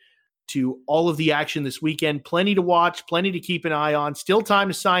forward to all of the action this weekend. Plenty to watch, plenty to keep an eye on. Still time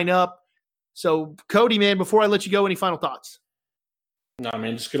to sign up. So, Cody, man, before I let you go, any final thoughts? No,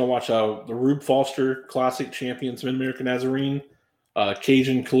 man, just going to watch the Rube Foster Classic Champions Mid-American Nazarene,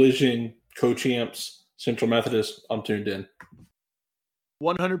 Cajun Collision, Co-Champs, Central Methodist. I'm tuned in.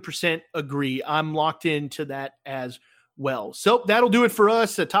 100% agree. I'm locked into that as well. So that'll do it for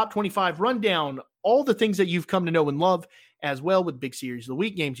us. A top 25 rundown, all the things that you've come to know and love, as well with Big Series of the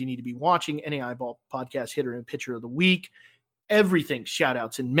Week, games you need to be watching, NAIA Ball Podcast Hitter and Pitcher of the Week, everything, shout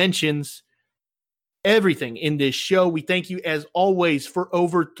outs and mentions, everything in this show. We thank you as always for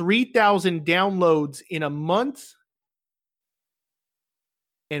over 3,000 downloads in a month.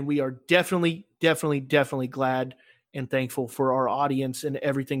 And we are definitely glad and thankful for our audience and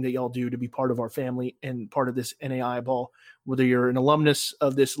everything that y'all do to be part of our family and part of this NAIA ball, whether you're an alumnus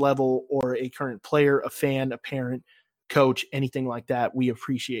of this level or a current player, a fan, a parent, coach, anything like that. We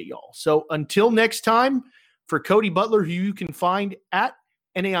appreciate y'all. So until next time, for Cody Butler, who you can find at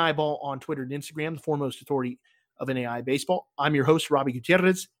NAIA Ball on Twitter and Instagram, the foremost authority of NAIA baseball, I'm your host, Robbie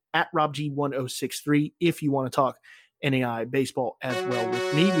Gutierrez, at RobG1063, if you want to talk NAIA baseball as well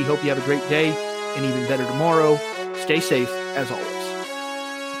with me. We hope you have a great day and even better tomorrow. Stay safe as always.